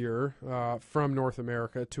moved here from North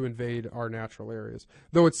America to invade our natural areas,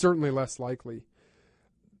 though it's certainly less likely.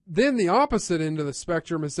 Then the opposite end of the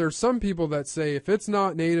spectrum is there's some people that say if it's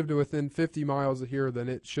not native to within 50 miles of here, then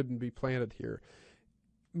it shouldn't be planted here.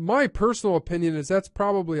 My personal opinion is that's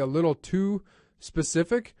probably a little too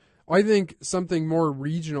specific. I think something more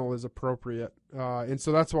regional is appropriate, and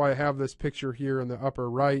so that's why I have this picture here in the upper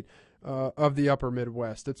right of the upper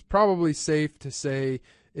Midwest. It's probably safe to say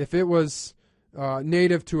if it was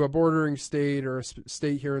native to a bordering state or a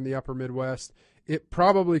state here in the upper Midwest, it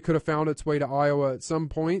probably could have found its way to Iowa at some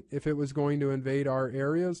point if it was going to invade our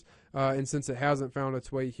areas, and since it hasn't found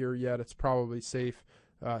its way here yet, it's probably safe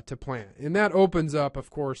to plant. And that opens up, of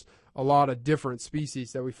course, a lot of different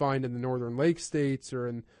species that we find in the northern lake states or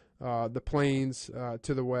in the plains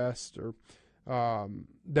to the west, or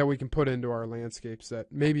that we can put into our landscapes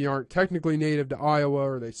that maybe aren't technically native to Iowa,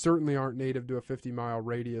 or they certainly aren't native to a 50-mile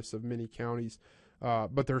radius of many counties,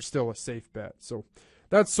 but they're still a safe bet. So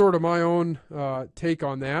that's sort of my own take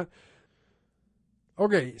on that.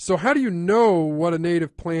 Okay, so how do you know what a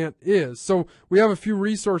native plant is? So we have a few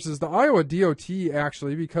resources. The Iowa DOT,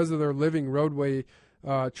 actually, because of their living roadway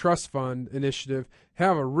trust fund initiative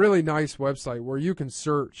have a really nice website where you can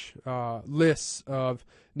search lists of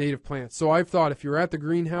native plants. So I've thought if you're at the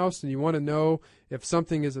greenhouse and you want to know if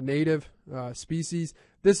something is a native species,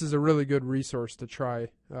 this is a really good resource to try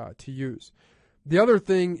to use. The other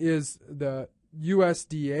thing is the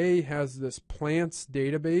USDA has this plants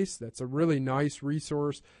database that's a really nice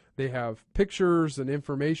resource. They have pictures and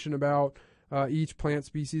information about each plant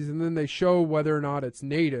species, and then they show whether or not it's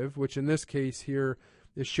native, which in this case here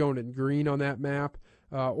is shown in green on that map,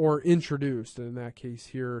 or introduced, and in that case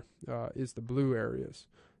here is the blue areas.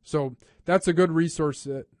 So that's a good resource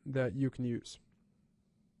that you can use.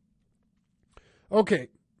 Okay,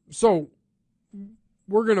 so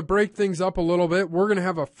we're going to break things up a little bit. We're going to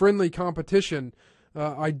have a friendly competition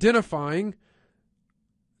identifying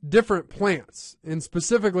different plants. And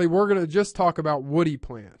specifically, we're going to just talk about woody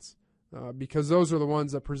plants because those are the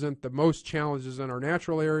ones that present the most challenges in our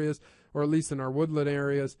natural areas, or at least in our woodland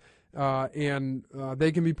areas, and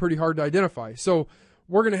they can be pretty hard to identify. So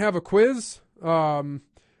we're going to have a quiz.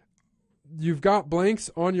 You've got blanks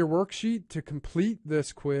on your worksheet to complete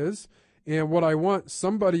this quiz. And what I want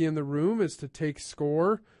somebody in the room is to take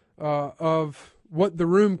score of what the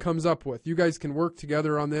room comes up with. You guys can work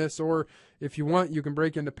together on this, or if you want, you can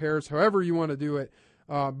break into pairs, however you want to do it.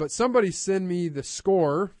 But somebody send me the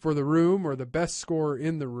score for the room, or the best score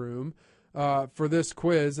in the room for this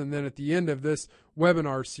quiz. And then at the end of this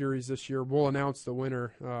webinar series this year, we'll announce the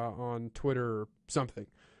winner on Twitter or something.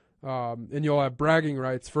 And you'll have bragging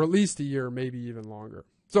rights for at least a year, maybe even longer.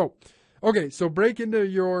 So, okay, so break into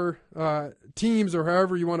your teams or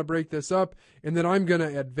however you want to break this up, and then I'm going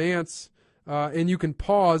to advance, and you can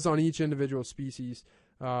pause on each individual species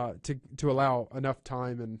to allow enough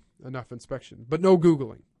time and enough inspection, but no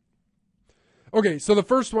Googling. Okay, so the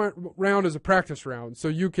first round is a practice round, so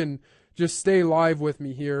you can just stay live with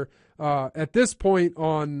me here. At this point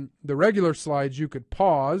on the regular slides, you could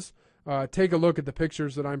pause, take a look at the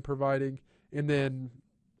pictures that I'm providing, and then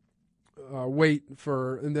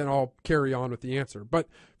and then I'll carry on with the answer. But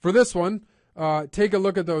for this one, take a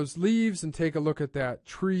look at those leaves and take a look at that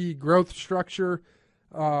tree growth structure,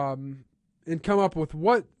 and come up with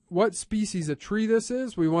what species of tree this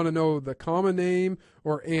is. We want to know the common name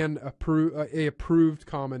or an approved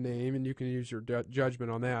common name, and you can use your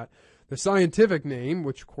judgment on that. The scientific name,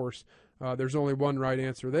 which of course there's only one right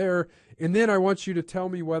answer there, and then I want you to tell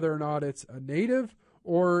me whether or not it's a native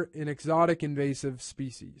or an exotic invasive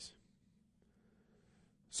species.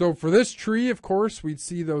 So for this tree, of course, we'd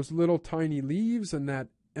see those little tiny leaves and that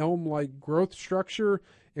elm-like growth structure,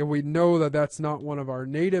 and we know that that's not one of our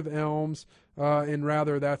native elms, and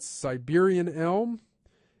rather that's Siberian elm,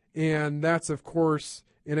 and that's, of course,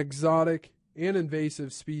 an exotic and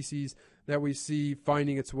invasive species that we see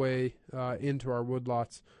finding its way into our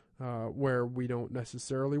woodlots where we don't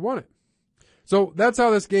necessarily want it. So that's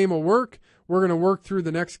how this game will work. We're going to work through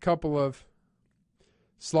the next couple of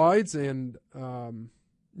slides, and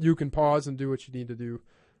you can pause and do what you need to do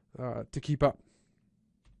to keep up.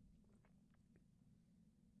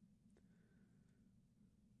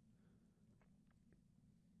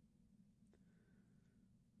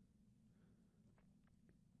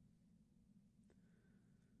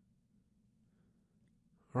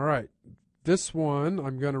 All right, this one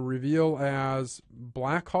I'm going to reveal as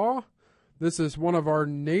black haw. This is one of our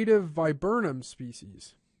native viburnum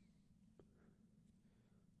species.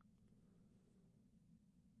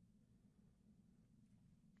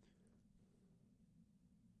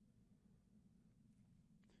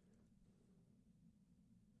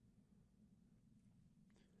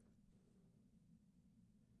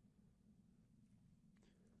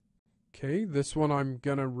 Okay, this one I'm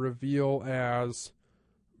going to reveal as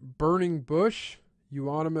burning bush,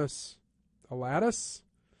 Euonymus alatus.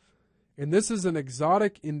 And this is an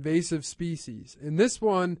exotic invasive species. And this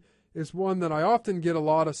one is one that I often get a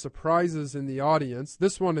lot of surprises in the audience.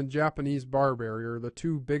 This one and Japanese barberry are the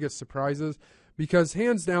two biggest surprises, because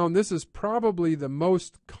hands down, this is probably the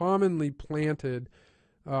most commonly planted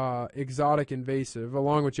exotic invasive,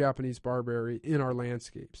 along with Japanese barberry, in our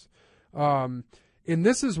landscapes. And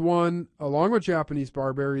this is one, along with Japanese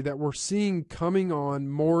barberry, that we're seeing coming on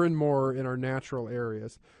more and more in our natural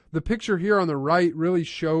areas. The picture here on the right really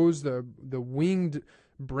shows the winged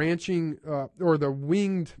branching or the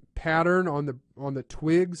winged pattern on the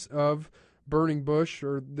twigs of burning bush,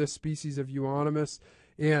 or this species of Euonymus,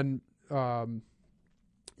 and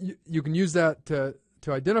you can use that to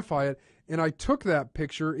identify it. And I took that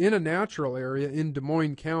picture in a natural area in Des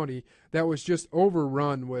Moines County that was just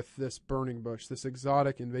overrun with this burning bush, this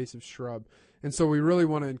exotic invasive shrub. And so we really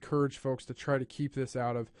want to encourage folks to try to keep this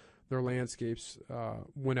out of their landscapes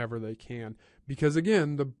whenever they can. Because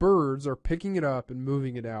again, the birds are picking it up and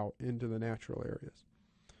moving it out into the natural areas.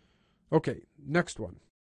 Okay, next one.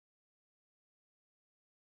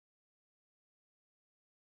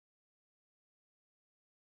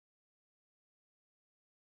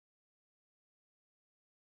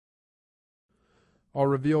 I'll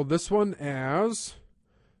reveal this one as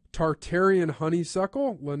Tartarian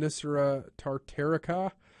honeysuckle, Lonicera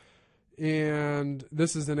tartarica. And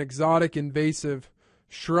this is an exotic invasive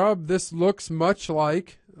shrub. This looks much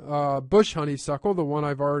like bush honeysuckle, the one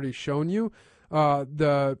I've already shown you.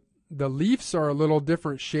 The leaves are a little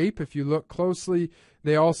different shape. If you look closely,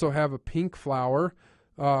 they also have a pink flower,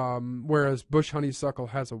 whereas bush honeysuckle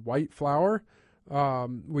has a white flower.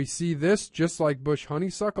 We see this, just like bush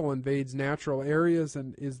honeysuckle, invades natural areas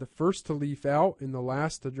and is the first to leaf out and the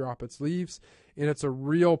last to drop its leaves. And it's a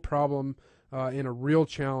real problem and a real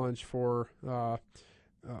challenge for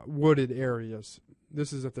wooded areas.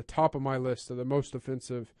 This is at the top of my list of the most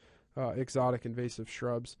offensive exotic invasive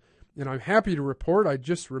shrubs. And I'm happy to report I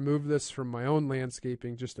just removed this from my own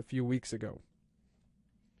landscaping just a few weeks ago.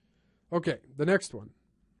 Okay, the next one.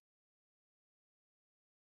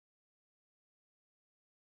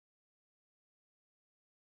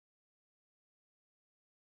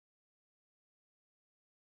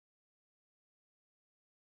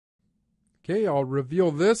 Okay, I'll reveal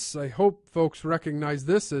this. I hope folks recognize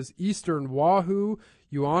this as Eastern Wahoo.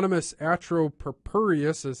 Euonymus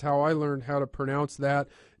atropurpureus is how I learned how to pronounce that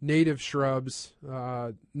native shrub's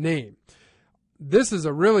name. This is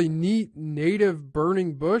a really neat native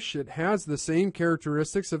burning bush. It has the same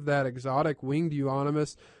characteristics of that exotic winged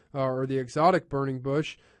euonymus or the exotic burning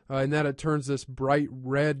bush, in that it turns this bright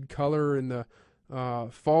red color in the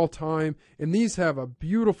fall time, and these have a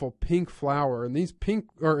beautiful pink flower, and these pink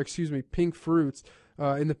fruits,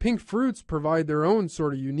 and the pink fruits provide their own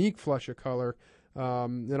sort of unique flush of color,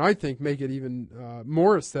 and I think make it even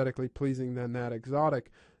more aesthetically pleasing than that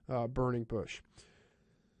exotic burning bush.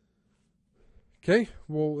 Okay,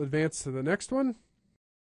 we'll advance to the next one.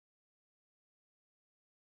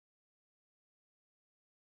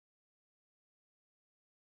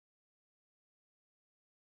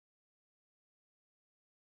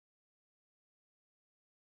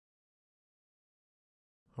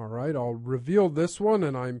 All right, I'll reveal this one,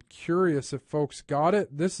 and I'm curious if folks got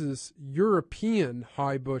it. This is European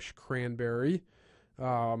high bush cranberry.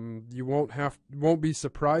 You won't be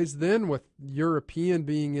surprised then with European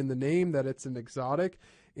being in the name that it's an exotic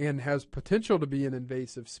and has potential to be an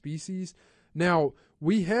invasive species. Now,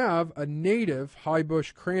 we have a native high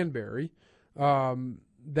bush cranberry.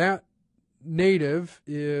 That native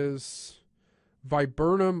is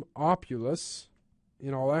Viburnum opulus,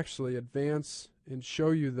 and I'll actually advance and show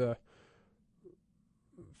you the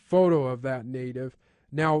photo of that native.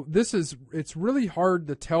 Now, it's really hard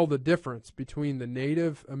to tell the difference between the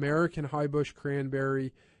native American high bush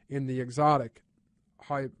cranberry and the exotic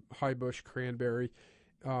high bush cranberry.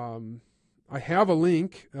 I have a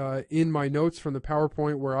link in my notes from the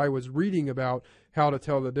PowerPoint where I was reading about how to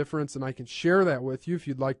tell the difference, and I can share that with you if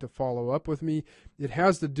you'd like to follow up with me. It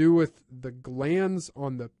has to do with the glands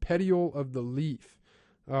on the petiole of the leaf.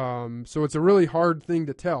 So it's a really hard thing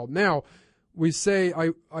to tell. Now, we say,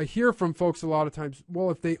 I hear from folks a lot of times, well,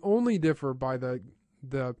 if they only differ by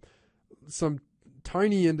some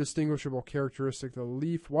tiny indistinguishable characteristic of the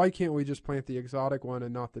leaf, why can't we just plant the exotic one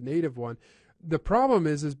and not the native one? The problem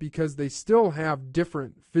is because they still have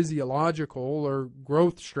different physiological or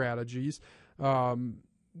growth strategies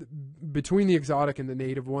between the exotic and the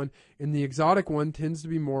native one, and the exotic one tends to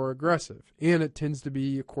be more aggressive, and it tends to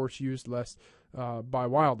be, of course, used less by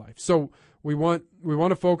wildlife. So we want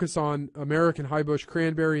to focus on American high bush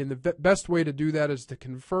cranberry, and the best way to do that is to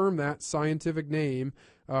confirm that scientific name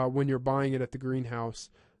when you're buying it at the greenhouse,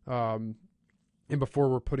 and before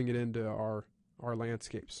we're putting it into our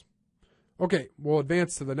landscapes. Okay, we'll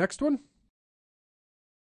advance to the next one.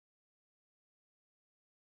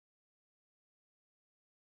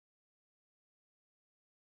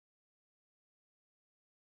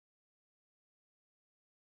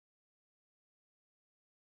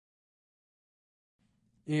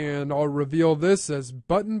 And I'll reveal this as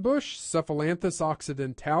buttonbush, Cephalanthus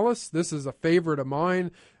occidentalis. This is a favorite of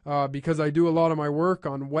mine because I do a lot of my work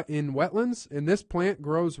in wetlands, and this plant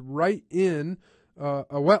grows right in a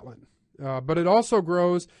wetland. But it also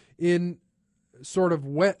grows in sort of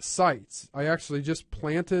wet sites. I actually just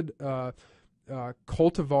planted a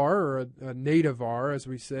cultivar, or a nativar, as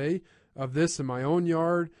we say, of this in my own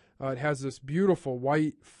yard. It has this beautiful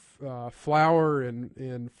white flower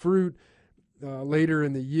and fruit later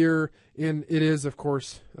in the year, and it is, of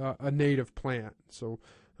course, a native plant. So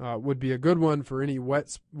would be a good one for any wet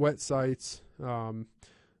sites, and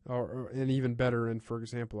even better in, for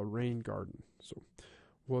example, a rain garden. So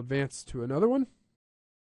we'll advance to another one.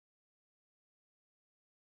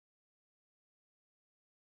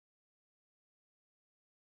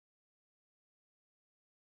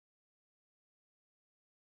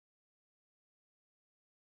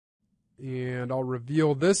 And I'll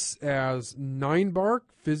reveal this as 9-bark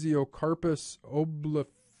Physiocarpus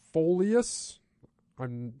oblifolius.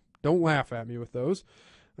 Don't laugh at me with those.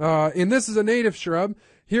 And this is a native shrub.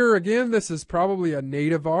 Here again, this is probably a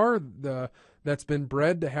nativar that's been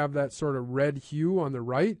bred to have that sort of red hue on the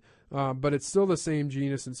right, but it's still the same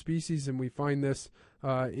genus and species, and we find this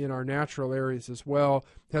in our natural areas as well.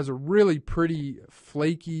 It has a really pretty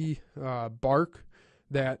flaky bark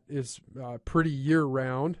that is pretty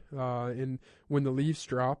year-round, and when the leaves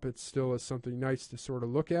drop, it still is something nice to sort of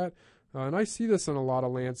look at. And I see this in a lot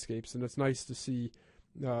of landscapes, and it's nice to see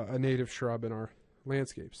a native shrub in our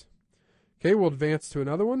landscapes. Okay, we'll advance to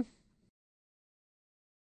another one.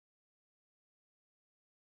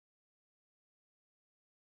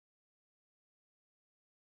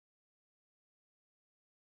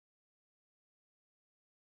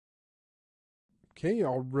 Okay,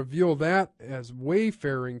 I'll reveal that as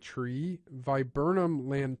wayfaring tree, Viburnum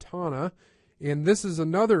lantana, and this is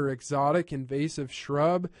another exotic invasive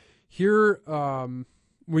shrub. Here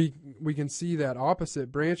we can see that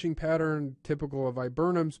opposite branching pattern typical of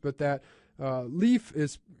viburnums, but that leaf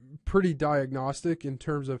is pretty diagnostic in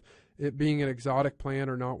terms of it being an exotic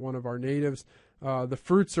plant or not one of our natives. The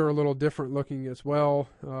fruits are a little different looking as well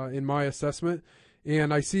in my assessment.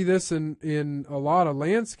 And I see this in a lot of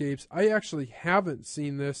landscapes. I actually haven't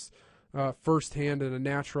seen this firsthand in a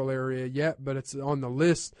natural area yet, but it's on the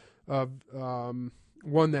list of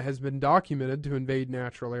one that has been documented to invade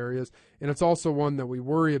natural areas. And it's also one that we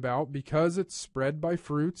worry about because it's spread by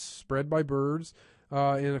fruits, spread by birds,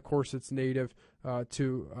 and of course it's native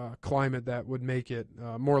to climate that would make it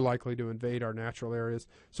more likely to invade our natural areas.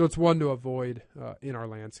 So it's one to avoid in our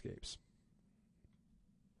landscapes.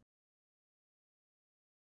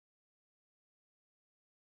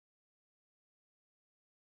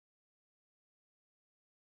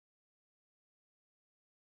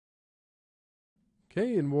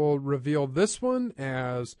 Okay, and we'll reveal this one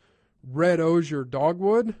as red osier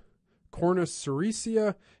dogwood, Cornus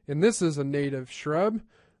sericea, and this is a native shrub.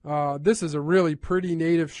 This is a really pretty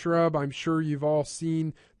native shrub. I'm sure you've all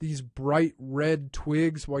seen these bright red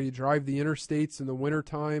twigs while you drive the interstates in the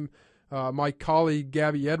wintertime. My colleague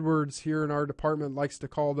Gabby Edwards here in our department likes to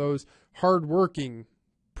call those hard-working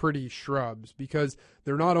pretty shrubs because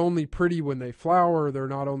they're not only pretty when they flower, they're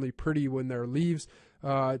not only pretty when their leaves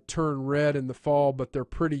turn red in the fall, but they're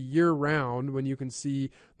pretty year-round when you can see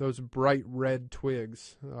those bright red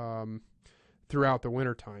twigs throughout the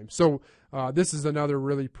wintertime. So this is another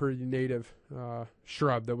really pretty native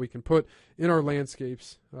shrub that we can put in our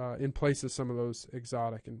landscapes in place of some of those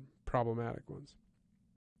exotic and problematic ones.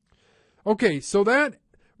 Okay, so that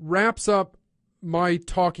wraps up my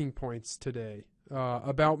talking points today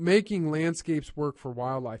about making landscapes work for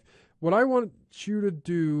wildlife. What I want you to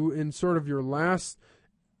do in sort of your last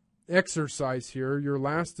exercise here, your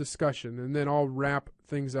last discussion, and then I'll wrap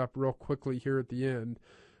things up real quickly here at the end,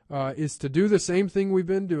 is to do the same thing we've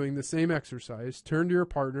been doing, the same exercise. Turn to your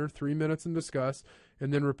partner, 3 minutes and discuss,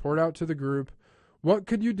 and then report out to the group. What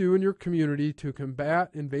could you do in your community to combat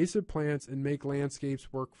invasive plants and make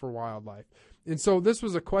landscapes work for wildlife? And so this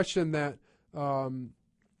was a question that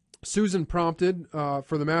Susan prompted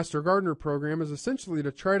for the Master Gardener program, is essentially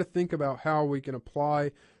to try to think about how we can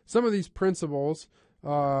apply some of these principles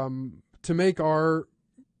to make our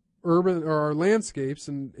urban or our landscapes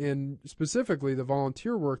and specifically the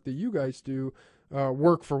volunteer work that you guys do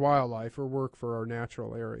work for wildlife or work for our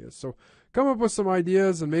natural areas. So come up with some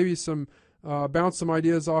ideas and maybe some bounce some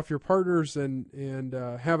ideas off your partners and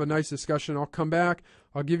have a nice discussion. I'll come back.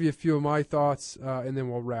 I'll give you a few of my thoughts and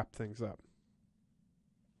then we'll wrap things up.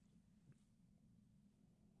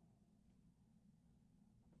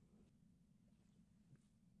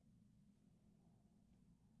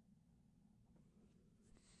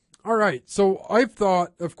 All right, so I've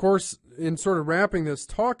thought, of course, in sort of wrapping this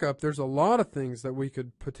talk up, there's a lot of things that we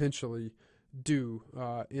could potentially do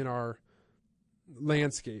in our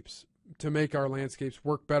landscapes to make our landscapes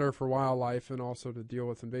work better for wildlife and also to deal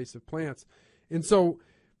with invasive plants. And so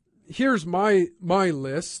here's my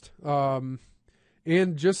list. And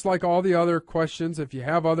just like all the other questions, if you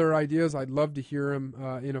have other ideas, I'd love to hear them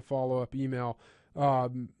in a follow-up email.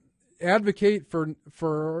 Advocate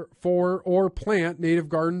for or plant native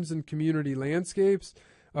gardens and community landscapes.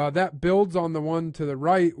 That builds on the one to the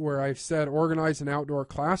right where I've said organize an outdoor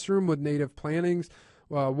classroom with native plantings.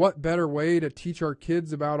 What better way to teach our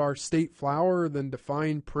kids about our state flower than to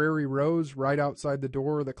find prairie rose right outside the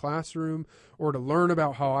door of the classroom, or to learn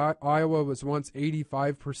about how Iowa was once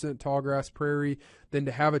 85% tallgrass prairie than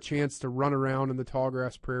to have a chance to run around in the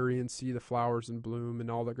tallgrass prairie and see the flowers in bloom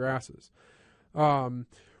and all the grasses.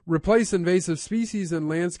 Replace invasive species in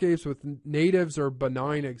landscapes with natives or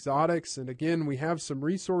benign exotics. And again, we have some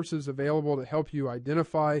resources available to help you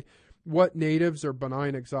identify what natives or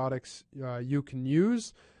benign exotics you can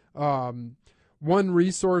use. One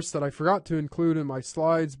resource that I forgot to include in my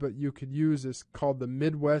slides, but you could use, is called the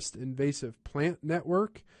Midwest Invasive Plant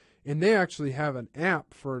Network. And they actually have an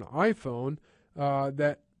app for an iPhone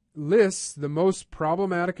that lists the most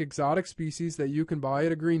problematic exotic species that you can buy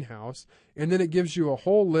at a greenhouse, and then it gives you a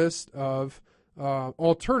whole list of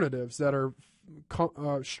alternatives that are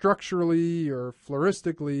structurally or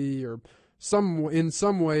floristically or in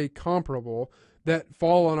some way comparable, that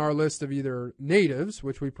fall on our list of either natives,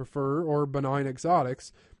 which we prefer, or benign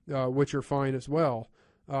exotics, which are fine as well.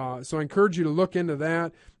 So I encourage you to look into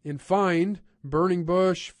that and find burning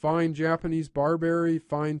bush, find Japanese barberry,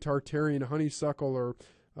 find Tartarian honeysuckle, or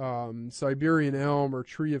Siberian elm, or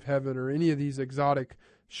tree of heaven, or any of these exotic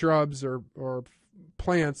shrubs or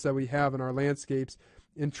plants that we have in our landscapes,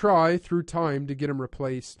 and try through time to get them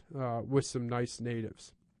replaced with some nice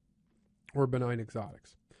natives or benign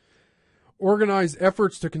exotics. Organize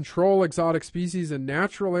efforts to control exotic species in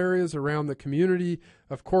natural areas around the community.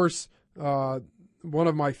 Of course, one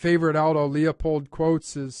of my favorite Aldo Leopold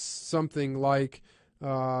quotes is something like,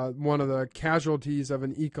 one of the casualties of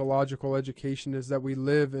an ecological education is that we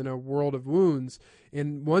live in a world of wounds.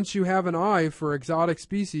 And once you have an eye for exotic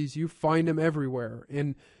species, you find them everywhere.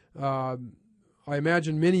 And I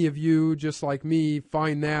imagine many of you, just like me,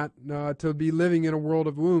 find that to be living in a world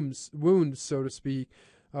of wounds, so to speak,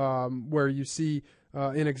 where you see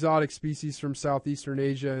an exotic species from southeastern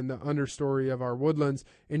Asia in the understory of our woodlands,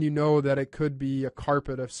 and you know that it could be a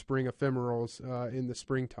carpet of spring ephemerals in the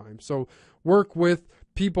springtime. So work with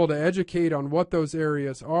people to educate on what those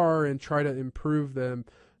areas are and try to improve them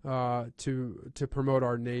to promote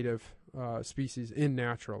our native species in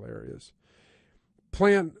natural areas.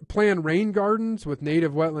 Plan rain gardens with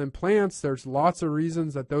native wetland plants. There's lots of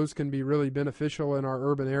reasons that those can be really beneficial in our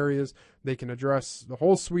urban areas. They can address the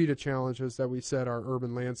whole suite of challenges that we said our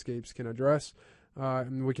urban landscapes can address.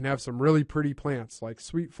 And we can have some really pretty plants like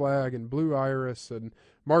sweet flag and blue iris and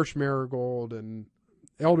marsh marigold and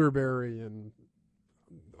elderberry, and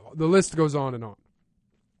the list goes on and on.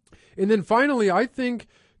 And then finally, I think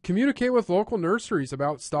communicate with local nurseries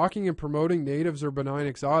about stocking and promoting natives or benign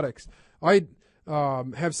exotics. I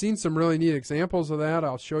have seen some really neat examples of that.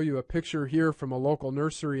 I'll show you a picture here from a local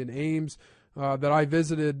nursery in Ames that I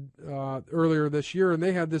visited earlier this year, and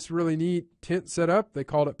they had this really neat tent set up. They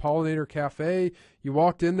called it Pollinator Cafe. You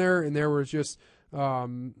walked in there, and there was just a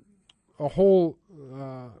whole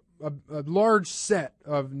a large set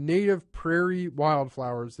of native prairie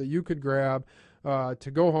wildflowers that you could grab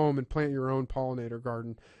to go home and plant your own pollinator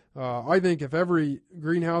garden. I think if every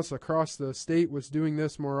greenhouse across the state was doing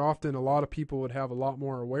this more often, a lot of people would have a lot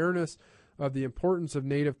more awareness of the importance of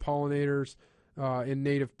native pollinators and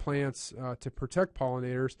native plants to protect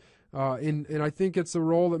pollinators. And I think it's a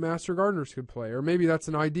role that master gardeners could play, or maybe that's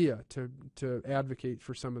an idea to advocate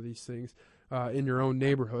for some of these things in your own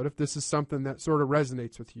neighborhood, if this is something that sort of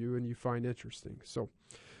resonates with you and you find interesting. So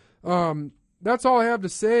that's all I have to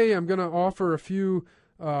say. I'm going to offer a few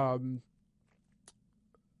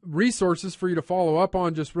resources for you to follow up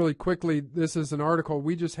on just really quickly. This is an article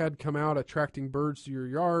we just had come out, Attracting Birds to Your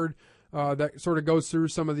Yard, that sort of goes through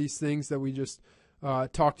some of these things that we just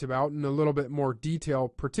talked about in a little bit more detail,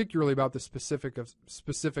 particularly about the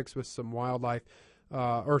specifics with some wildlife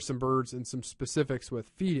or some birds, and some specifics with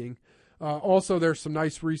feeding. Also, there's some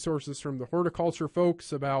nice resources from the horticulture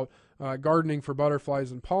folks about gardening for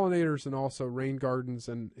butterflies and pollinators, and also rain gardens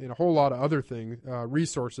and a whole lot of other things,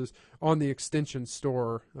 resources on the Extension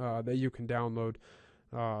store that you can download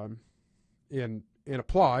and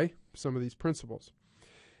apply some of these principles.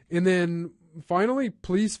 And then finally,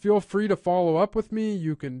 please feel free to follow up with me.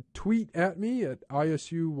 You can tweet at me at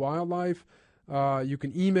ISU Wildlife. You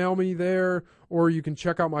can email me there, or you can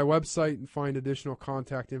check out my website and find additional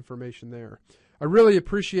contact information there. I really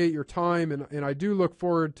appreciate your time, and I do look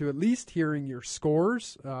forward to at least hearing your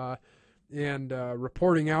scores and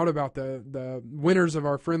reporting out about the winners of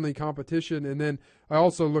our friendly competition. And then I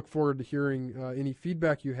also look forward to hearing any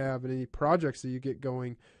feedback you have and any projects that you get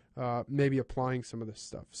going, maybe applying some of this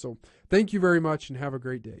stuff. So thank you very much, and have a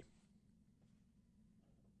great day.